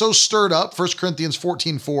man's so stirred up, 1 Corinthians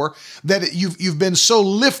 14:4, that you've been so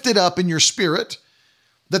lifted up in your spirit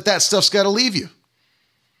that stuff's got to leave you.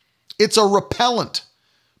 It's a repellent.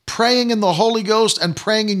 Praying in the Holy Ghost and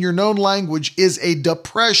praying in your known language is a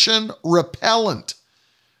depression repellent.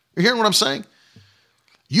 You're hearing what I'm saying?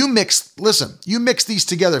 You mix these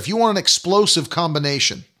together. If you want an explosive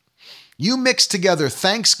combination, you mix together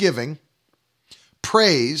thanksgiving,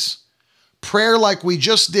 praise, prayer like we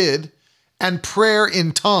just did, and prayer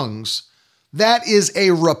in tongues. That is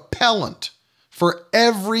a repellent for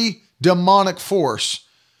every demonic force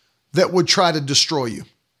that would try to destroy you.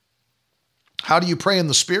 How do you pray in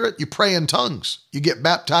the Spirit? You pray in tongues. You get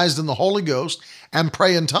baptized in the Holy Ghost and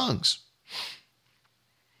pray in tongues.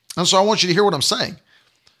 And so I want you to hear what I'm saying.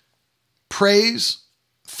 Praise,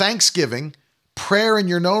 thanksgiving, prayer in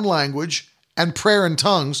your known language, and prayer in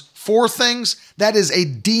tongues, 4 things, that is a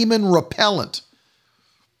demon repellent.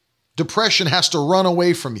 Depression has to run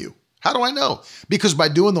away from you. How do I know? Because by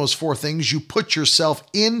doing those 4 things, you put yourself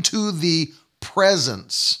into the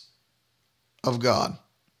presence of God.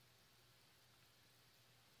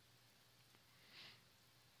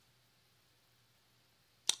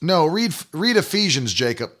 No, read Ephesians,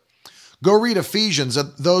 Jacob. Go read Ephesians,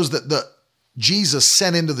 those that Jesus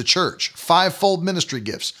sent into the church. 5-fold ministry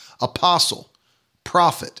gifts: apostle,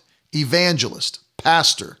 prophet, evangelist,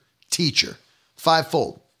 pastor, teacher.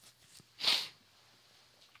 5-fold.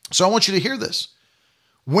 So I want you to hear this.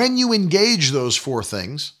 When you engage those 4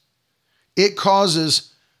 things, it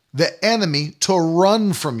causes the enemy to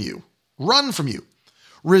run from you. Run from you.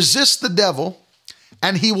 Resist the devil,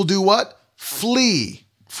 and he will do what? Flee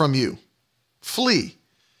from you. Flee.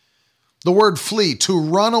 The word flee, to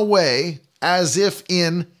run away as if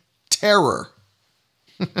in terror.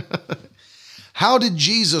 How did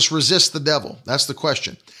Jesus resist the devil? That's the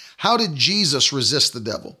question. How did Jesus resist the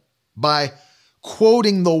devil? By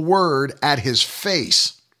quoting the word at his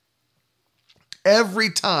face.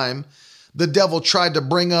 Every time the devil tried to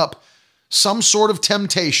bring up some sort of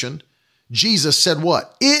temptation, Jesus said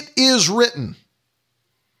what? It is written.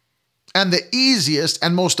 And the easiest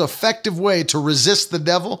and most effective way to resist the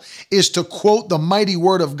devil is to quote the mighty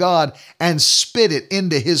word of God and spit it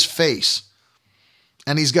into his face.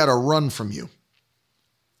 And he's got to run from you.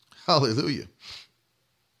 Hallelujah.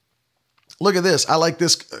 Look at this. I like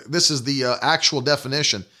this. This is the actual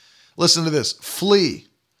definition. Listen to this. Flee.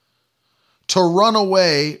 To run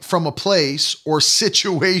away from a place or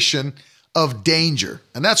situation of danger.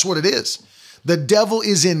 And that's what it is. The devil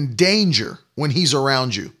is in danger when he's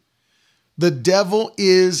around you. The devil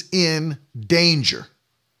is in danger.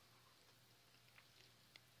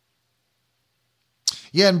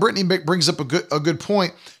 Yeah, and Brittany brings up a good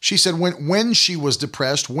point. She said when she was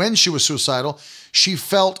depressed, when she was suicidal, she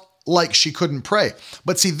felt like she couldn't pray.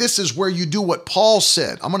 But see, this is where you do what Paul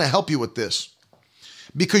said. I'm going to help you with this.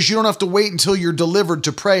 Because you don't have to wait until you're delivered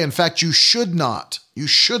to pray. In fact, you should not. You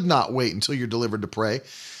should not wait until you're delivered to pray.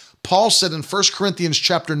 Paul said in 1 Corinthians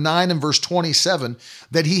chapter 9 and verse 27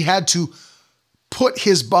 that he had to put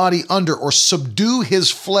his body under or subdue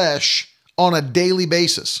his flesh on a daily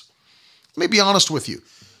basis. Let me be honest with you.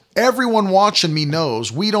 Everyone watching me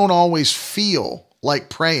knows we don't always feel like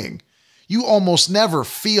praying. You almost never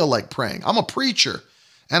feel like praying. I'm a preacher.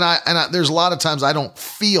 And there's a lot of times I don't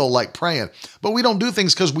feel like praying, but we don't do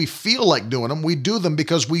things because we feel like doing them. We do them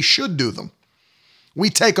because we should do them. We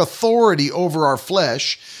take authority over our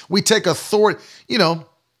flesh. We take authority,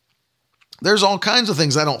 there's all kinds of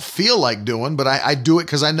things I don't feel like doing, but I do it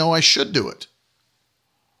because I know I should do it.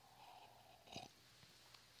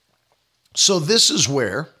 So this is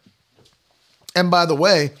where, and by the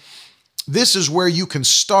way, this is where you can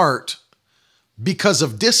start because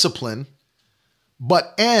of discipline,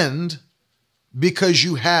 but end because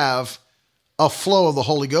you have a flow of the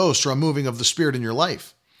Holy Ghost or a moving of the Spirit in your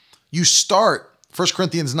life. You start 1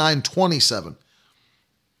 Corinthians 9:27.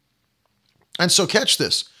 And so catch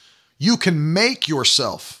this. You can make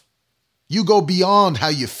yourself. You go beyond how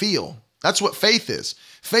you feel. That's what faith is.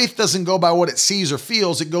 Faith doesn't go by what it sees or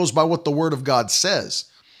feels. It goes by what the Word of God says.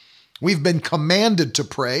 We've been commanded to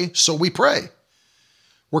pray, so we pray.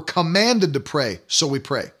 We're commanded to pray, so we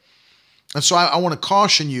pray. And so I want to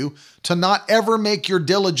caution you to not ever make your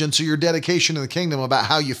diligence or your dedication to the kingdom about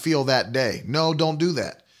how you feel that day. No, don't do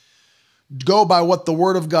that. Go by what the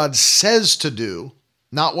Word of God says to do,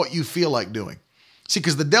 not what you feel like doing. See,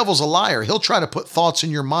 because the devil's a liar. He'll try to put thoughts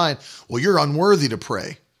in your mind. Well, you're unworthy to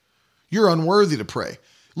pray. You're unworthy to pray.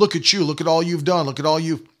 Look at you. Look at all you've done. Look at all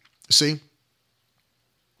you've... See?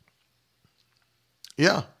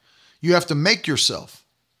 Yeah. You have to make yourself.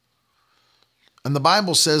 And the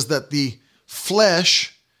Bible says that the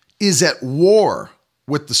flesh is at war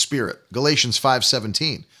with the spirit. Galatians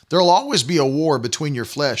 5:17. There'll always be a war between your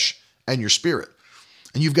flesh and your spirit.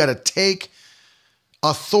 And you've got to take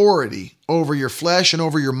authority over your flesh and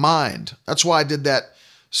over your mind. That's why I did that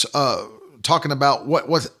talking about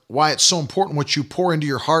why it's so important what you pour into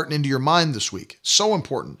your heart and into your mind this week. So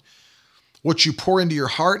important. What you pour into your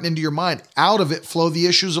heart and into your mind. Out of it flow the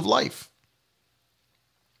issues of life.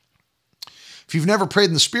 If you've never prayed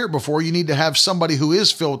in the Spirit before, you need to have somebody who is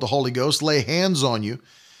filled with the Holy Ghost lay hands on you,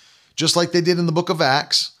 just like they did in the book of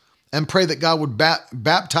Acts, and pray that God would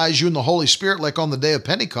baptize you in the Holy Spirit like on the day of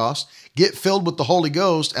Pentecost, get filled with the Holy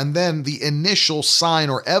Ghost, and then the initial sign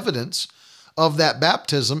or evidence of that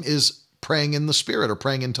baptism is praying in the Spirit or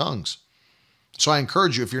praying in tongues. So I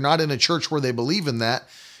encourage you, if you're not in a church where they believe in that,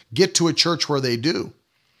 get to a church where they do.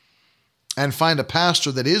 And find a pastor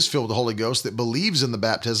that is filled with the Holy Ghost that believes in the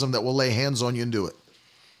baptism that will lay hands on you and do it.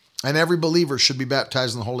 And every believer should be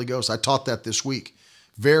baptized in the Holy Ghost. I taught that this week.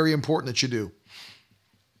 Very important that you do.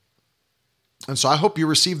 And so I hope you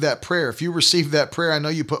receive that prayer. If you receive that prayer, I know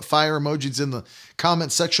you put fire emojis in the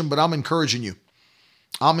comment section, but I'm encouraging you.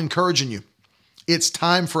 I'm encouraging you. It's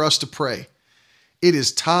time for us to pray. It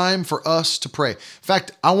is time for us to pray. In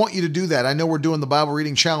fact, I want you to do that. I know we're doing the Bible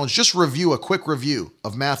reading challenge. Just review a quick review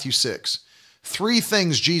of Matthew 6. 3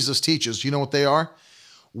 things Jesus teaches. You know what they are?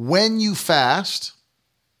 When you fast,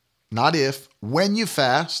 not if, when you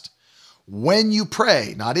fast, when you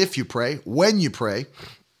pray, not if you pray, when you pray,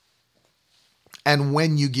 and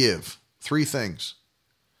when you give. 3 things.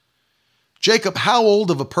 Jacob, how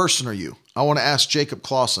old of a person are you? I want to ask Jacob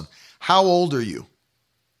Clausen. How old are you?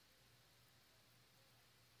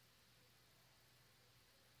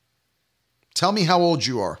 Tell me how old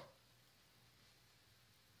you are.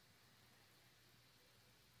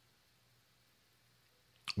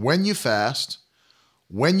 When you fast,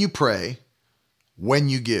 when you pray, when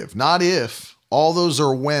you give. Not if. All those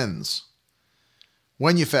are whens.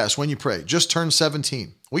 When you fast, when you pray. Just turned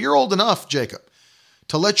 17. Well, you're old enough, Jacob,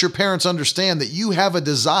 to let your parents understand that you have a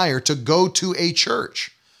desire to go to a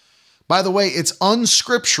church. By the way, it's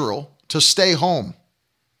unscriptural to stay home.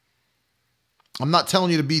 I'm not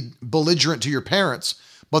telling you to be belligerent to your parents,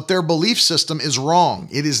 but their belief system is wrong.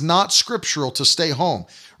 It is not scriptural to stay home.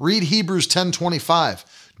 Read Hebrews 10:25.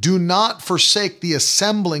 Do not forsake the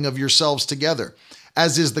assembling of yourselves together,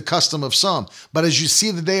 as is the custom of some. But as you see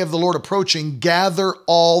the day of the Lord approaching, gather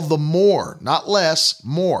all the more, not less,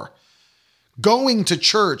 more. Going to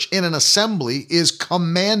church in an assembly is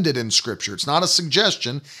commanded in Scripture. It's not a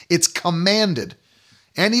suggestion, it's commanded.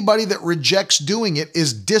 Anybody that rejects doing it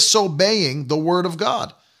is disobeying the word of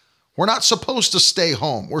God. We're not supposed to stay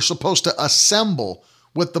home. We're supposed to assemble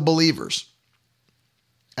with the believers.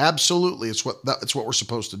 Absolutely, it's what we're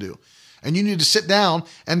supposed to do. And you need to sit down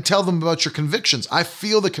and tell them about your convictions. I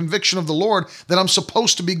feel the conviction of the Lord that I'm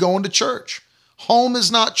supposed to be going to church. Home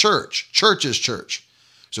is not church. Church is church.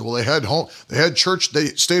 So, well, they had church, they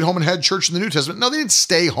stayed home and had church in the New Testament. No, they didn't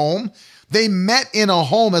stay home. They met in a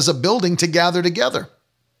home as a building to gather together.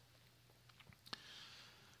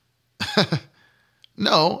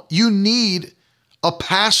 No, you need a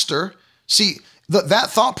pastor. See, that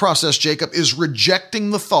thought process, Jacob, is rejecting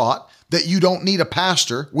the thought that you don't need a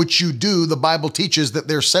pastor, which you do. The Bible teaches that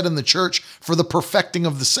they're set in the church for the perfecting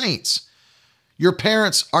of the saints. Your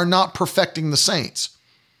parents are not perfecting the saints.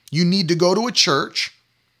 You need to go to a church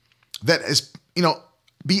that is,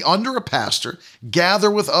 be under a pastor, gather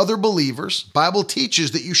with other believers. Bible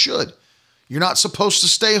teaches that you should. You're not supposed to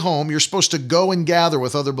stay home. You're supposed to go and gather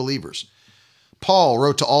with other believers. Paul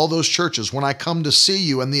wrote to all those churches, when I come to see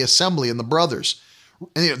you and the assembly and the brothers.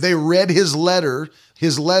 And they read his letters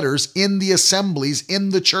in the assemblies, in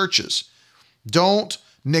the churches. Don't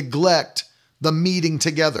neglect the meeting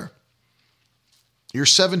together. You're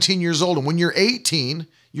 17 years old, and when you're 18,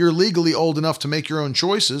 you're legally old enough to make your own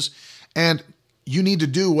choices, and you need to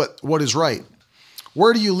do what is right.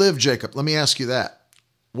 Where do you live, Jacob? Let me ask you that.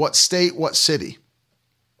 What state, what city?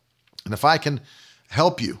 And if I can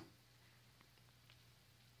help you,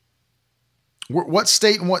 what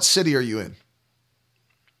state and what city are you in?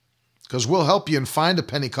 Because we'll help you and find a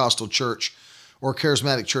Pentecostal church or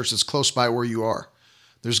charismatic church that's close by where you are.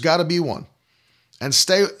 There's got to be one. And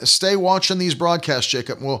stay watching these broadcasts,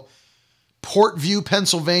 Jacob. Well, Portview,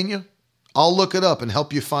 Pennsylvania, I'll look it up and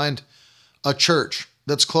help you find a church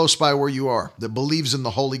that's close by where you are that believes in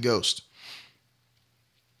the Holy Ghost.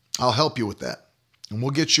 I'll help you with that, and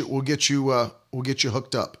we'll get you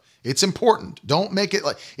hooked up. It's important. Don't make it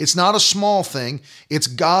it's not a small thing. It's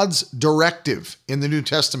God's directive in the New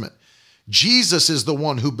Testament. Jesus is the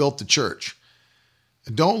one who built the church.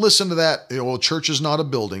 Don't listen to that. Well, church is not a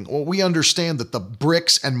building. Well, we understand that the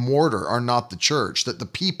bricks and mortar are not the church, that the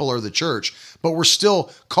people are the church, but we're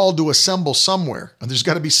still called to assemble somewhere, and there's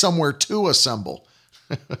got to be somewhere to assemble.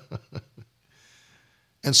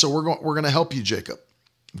 And so we're going to help you, Jacob.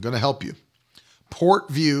 I'm going to help you.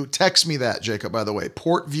 Portview, text me that, Jacob, by the way,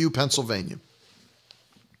 Portview, Pennsylvania.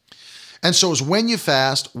 And so it's when you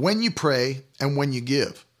fast, when you pray, and when you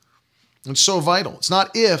give. It's so vital. It's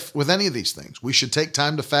not if with any of these things. We should take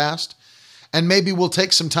time to fast, and maybe we'll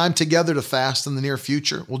take some time together to fast in the near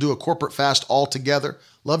future. We'll do a corporate fast all together.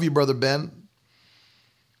 Love you, Brother Ben.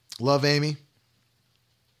 Love Amy.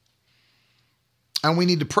 And we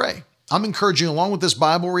need to pray. I'm encouraging, along with this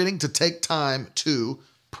Bible reading, to take time to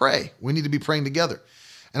pray. We need to be praying together.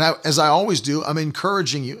 And as I always do, I'm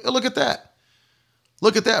encouraging you. Look at that.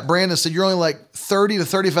 Look at that. Brandon said, you're only like 30 to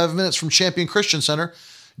 35 minutes from Champion Christian Center.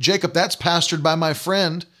 Jacob, that's pastored by my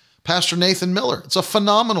friend, Pastor Nathan Miller. It's a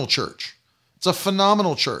phenomenal church. It's a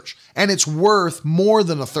phenomenal church. And it's worth more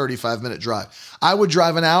than a 35-minute drive. I would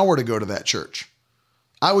drive an hour to go to that church.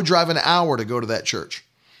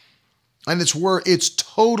 And it's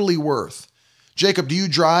totally worth. Jacob, do you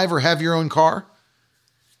drive or have your own car?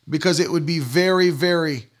 Because it would be very,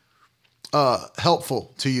 very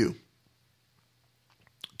helpful to you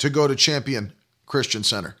to go to Champion Christian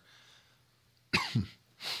Center.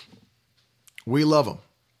 We love them.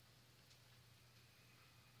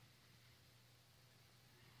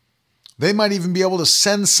 They might even be able to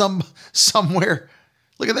send somewhere.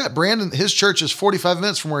 Look at that. Brandon, his church is 45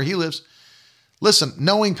 minutes from where he lives. Listen,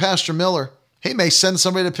 knowing Pastor Miller, he may send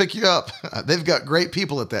somebody to pick you up. They've got great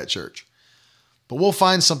people at that church. But we'll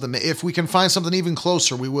find something. If we can find something even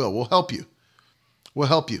closer, we will. We'll help you. We'll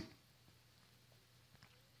help you.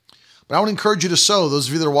 But I want to encourage you to sow. Those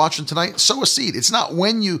of you that are watching tonight, sow a seed. It's not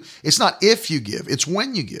if you give. It's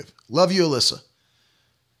when you give. Love you, Alyssa.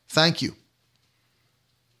 Thank you.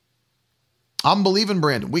 I'm believing,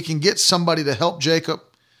 Brandon, we can get somebody to help Jacob.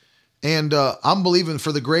 And I'm believing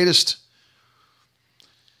for the greatest.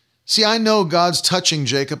 See, I know God's touching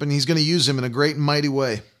Jacob and he's going to use him in a great and mighty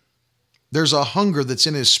way. There's a hunger that's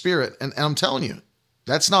in his spirit. And I'm telling you,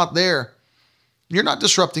 that's not there. You're not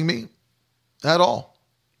disrupting me at all.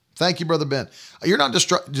 Thank you, Brother Ben. You're not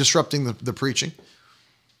disrupting the preaching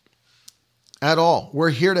at all. We're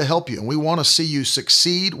here to help you, and we want to see you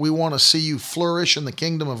succeed. We want to see you flourish in the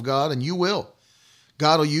kingdom of God, and you will.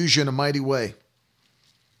 God will use you in a mighty way.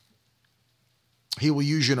 He will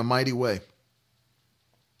use you in a mighty way.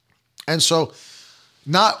 And so,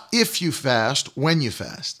 not if you fast, when you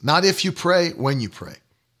fast. Not if you pray, when you pray.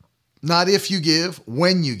 Not if you give,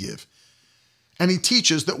 when you give. And he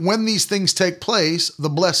teaches that when these things take place, the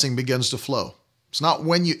blessing begins to flow. It's not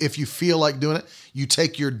if you feel like doing it, you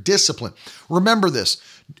take your discipline. Remember this,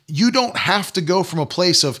 you don't have to go from a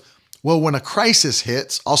place of, well, when a crisis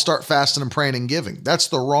hits, I'll start fasting and praying and giving. That's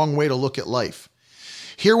the wrong way to look at life.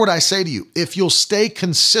 Hear what I say to you. If you'll stay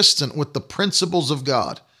consistent with the principles of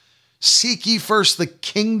God, seek ye first the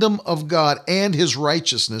kingdom of God and his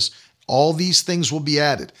righteousness, all these things will be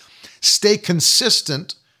added. Stay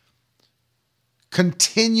consistent,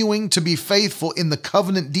 continuing to be faithful in the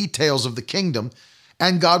covenant details of the kingdom,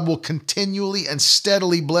 and God will continually and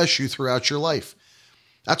steadily bless you throughout your life.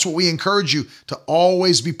 That's what we encourage you to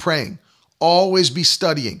always be praying, always be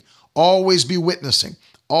studying, always be witnessing,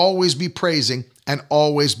 always be praising, and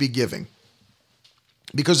always be giving.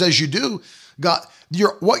 Because as you do,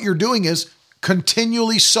 what you're doing is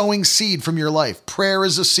continually sowing seed from your life. Prayer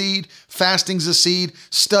is a seed, fasting's a seed,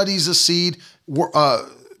 study's a seed,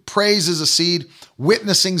 praise is a seed,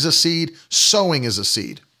 witnessing's a seed, sowing is a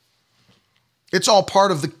seed. It's all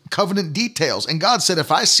part of the covenant details. And God said,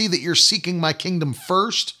 if I see that you're seeking my kingdom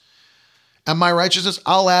first and my righteousness,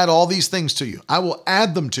 I'll add all these things to you. I will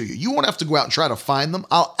add them to you. You won't have to go out and try to find them.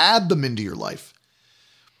 I'll add them into your life.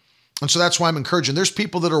 And so that's why I'm encouraging. There's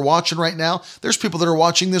people that are watching right now. There's people that are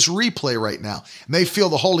watching this replay right now. And they feel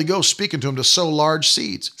the Holy Ghost speaking to them to sow large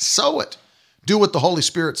seeds. Sow it. Do what the Holy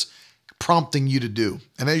Spirit's prompting you to do.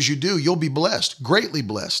 And as you do, you'll be blessed, greatly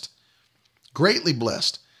blessed, greatly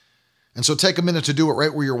blessed. And so take a minute to do it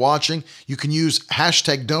right where you're watching. You can use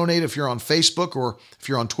 #donate if you're on Facebook or if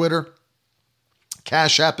you're on Twitter.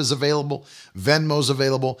 Cash App is available. Venmo's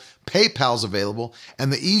available. PayPal's available.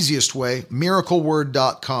 And the easiest way,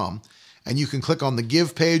 miracleword.com. And you can click on the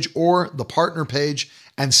give page or the partner page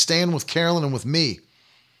and stand with Carolyn and with me.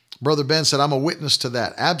 Brother Ben said, I'm a witness to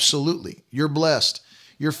that. Absolutely. You're blessed.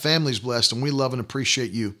 Your family's blessed, and we love and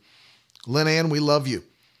appreciate you. Lynn Ann, we love you.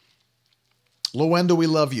 Lowenda, we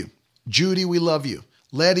love you. Judy, we love you.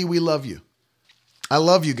 Letty, we love you. I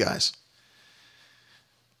love you guys.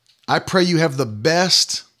 I pray you have the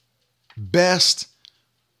best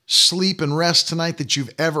sleep and rest tonight that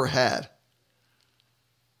you've ever had.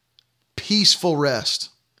 Peaceful rest.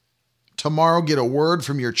 Tomorrow, get a word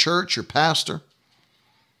from your church, your pastor.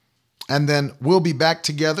 And then we'll be back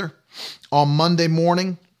together on Monday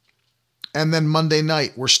morning and then Monday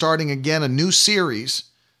night. We're starting again a new series.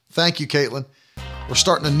 Thank you, Caitlin. We're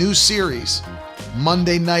starting a new series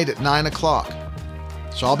Monday night at 9 o'clock.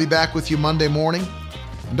 So I'll be back with you Monday morning.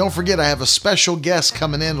 And don't forget, I have a special guest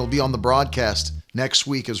coming in. It'll be on the broadcast next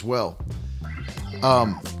week as well.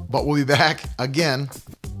 But we'll be back again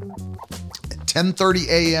at 10:30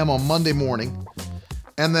 a.m. on Monday morning.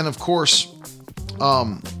 And then, of course,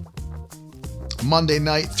 Monday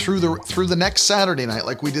night through the next Saturday night,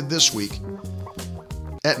 like we did this week,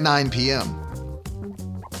 at 9 p.m.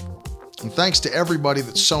 And thanks to everybody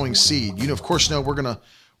that's sowing seed. You, of course, know we're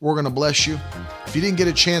gonna bless you. If you didn't get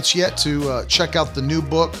a chance yet to check out the new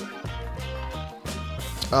book,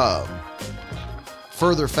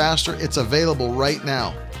 Further Faster, it's available right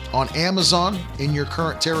now on Amazon in your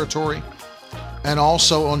current territory, and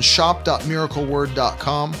also on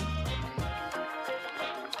shop.miracleword.com.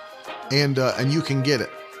 And you can get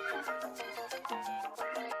it.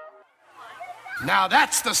 Now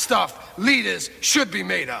that's the stuff leaders should be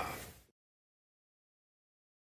made of.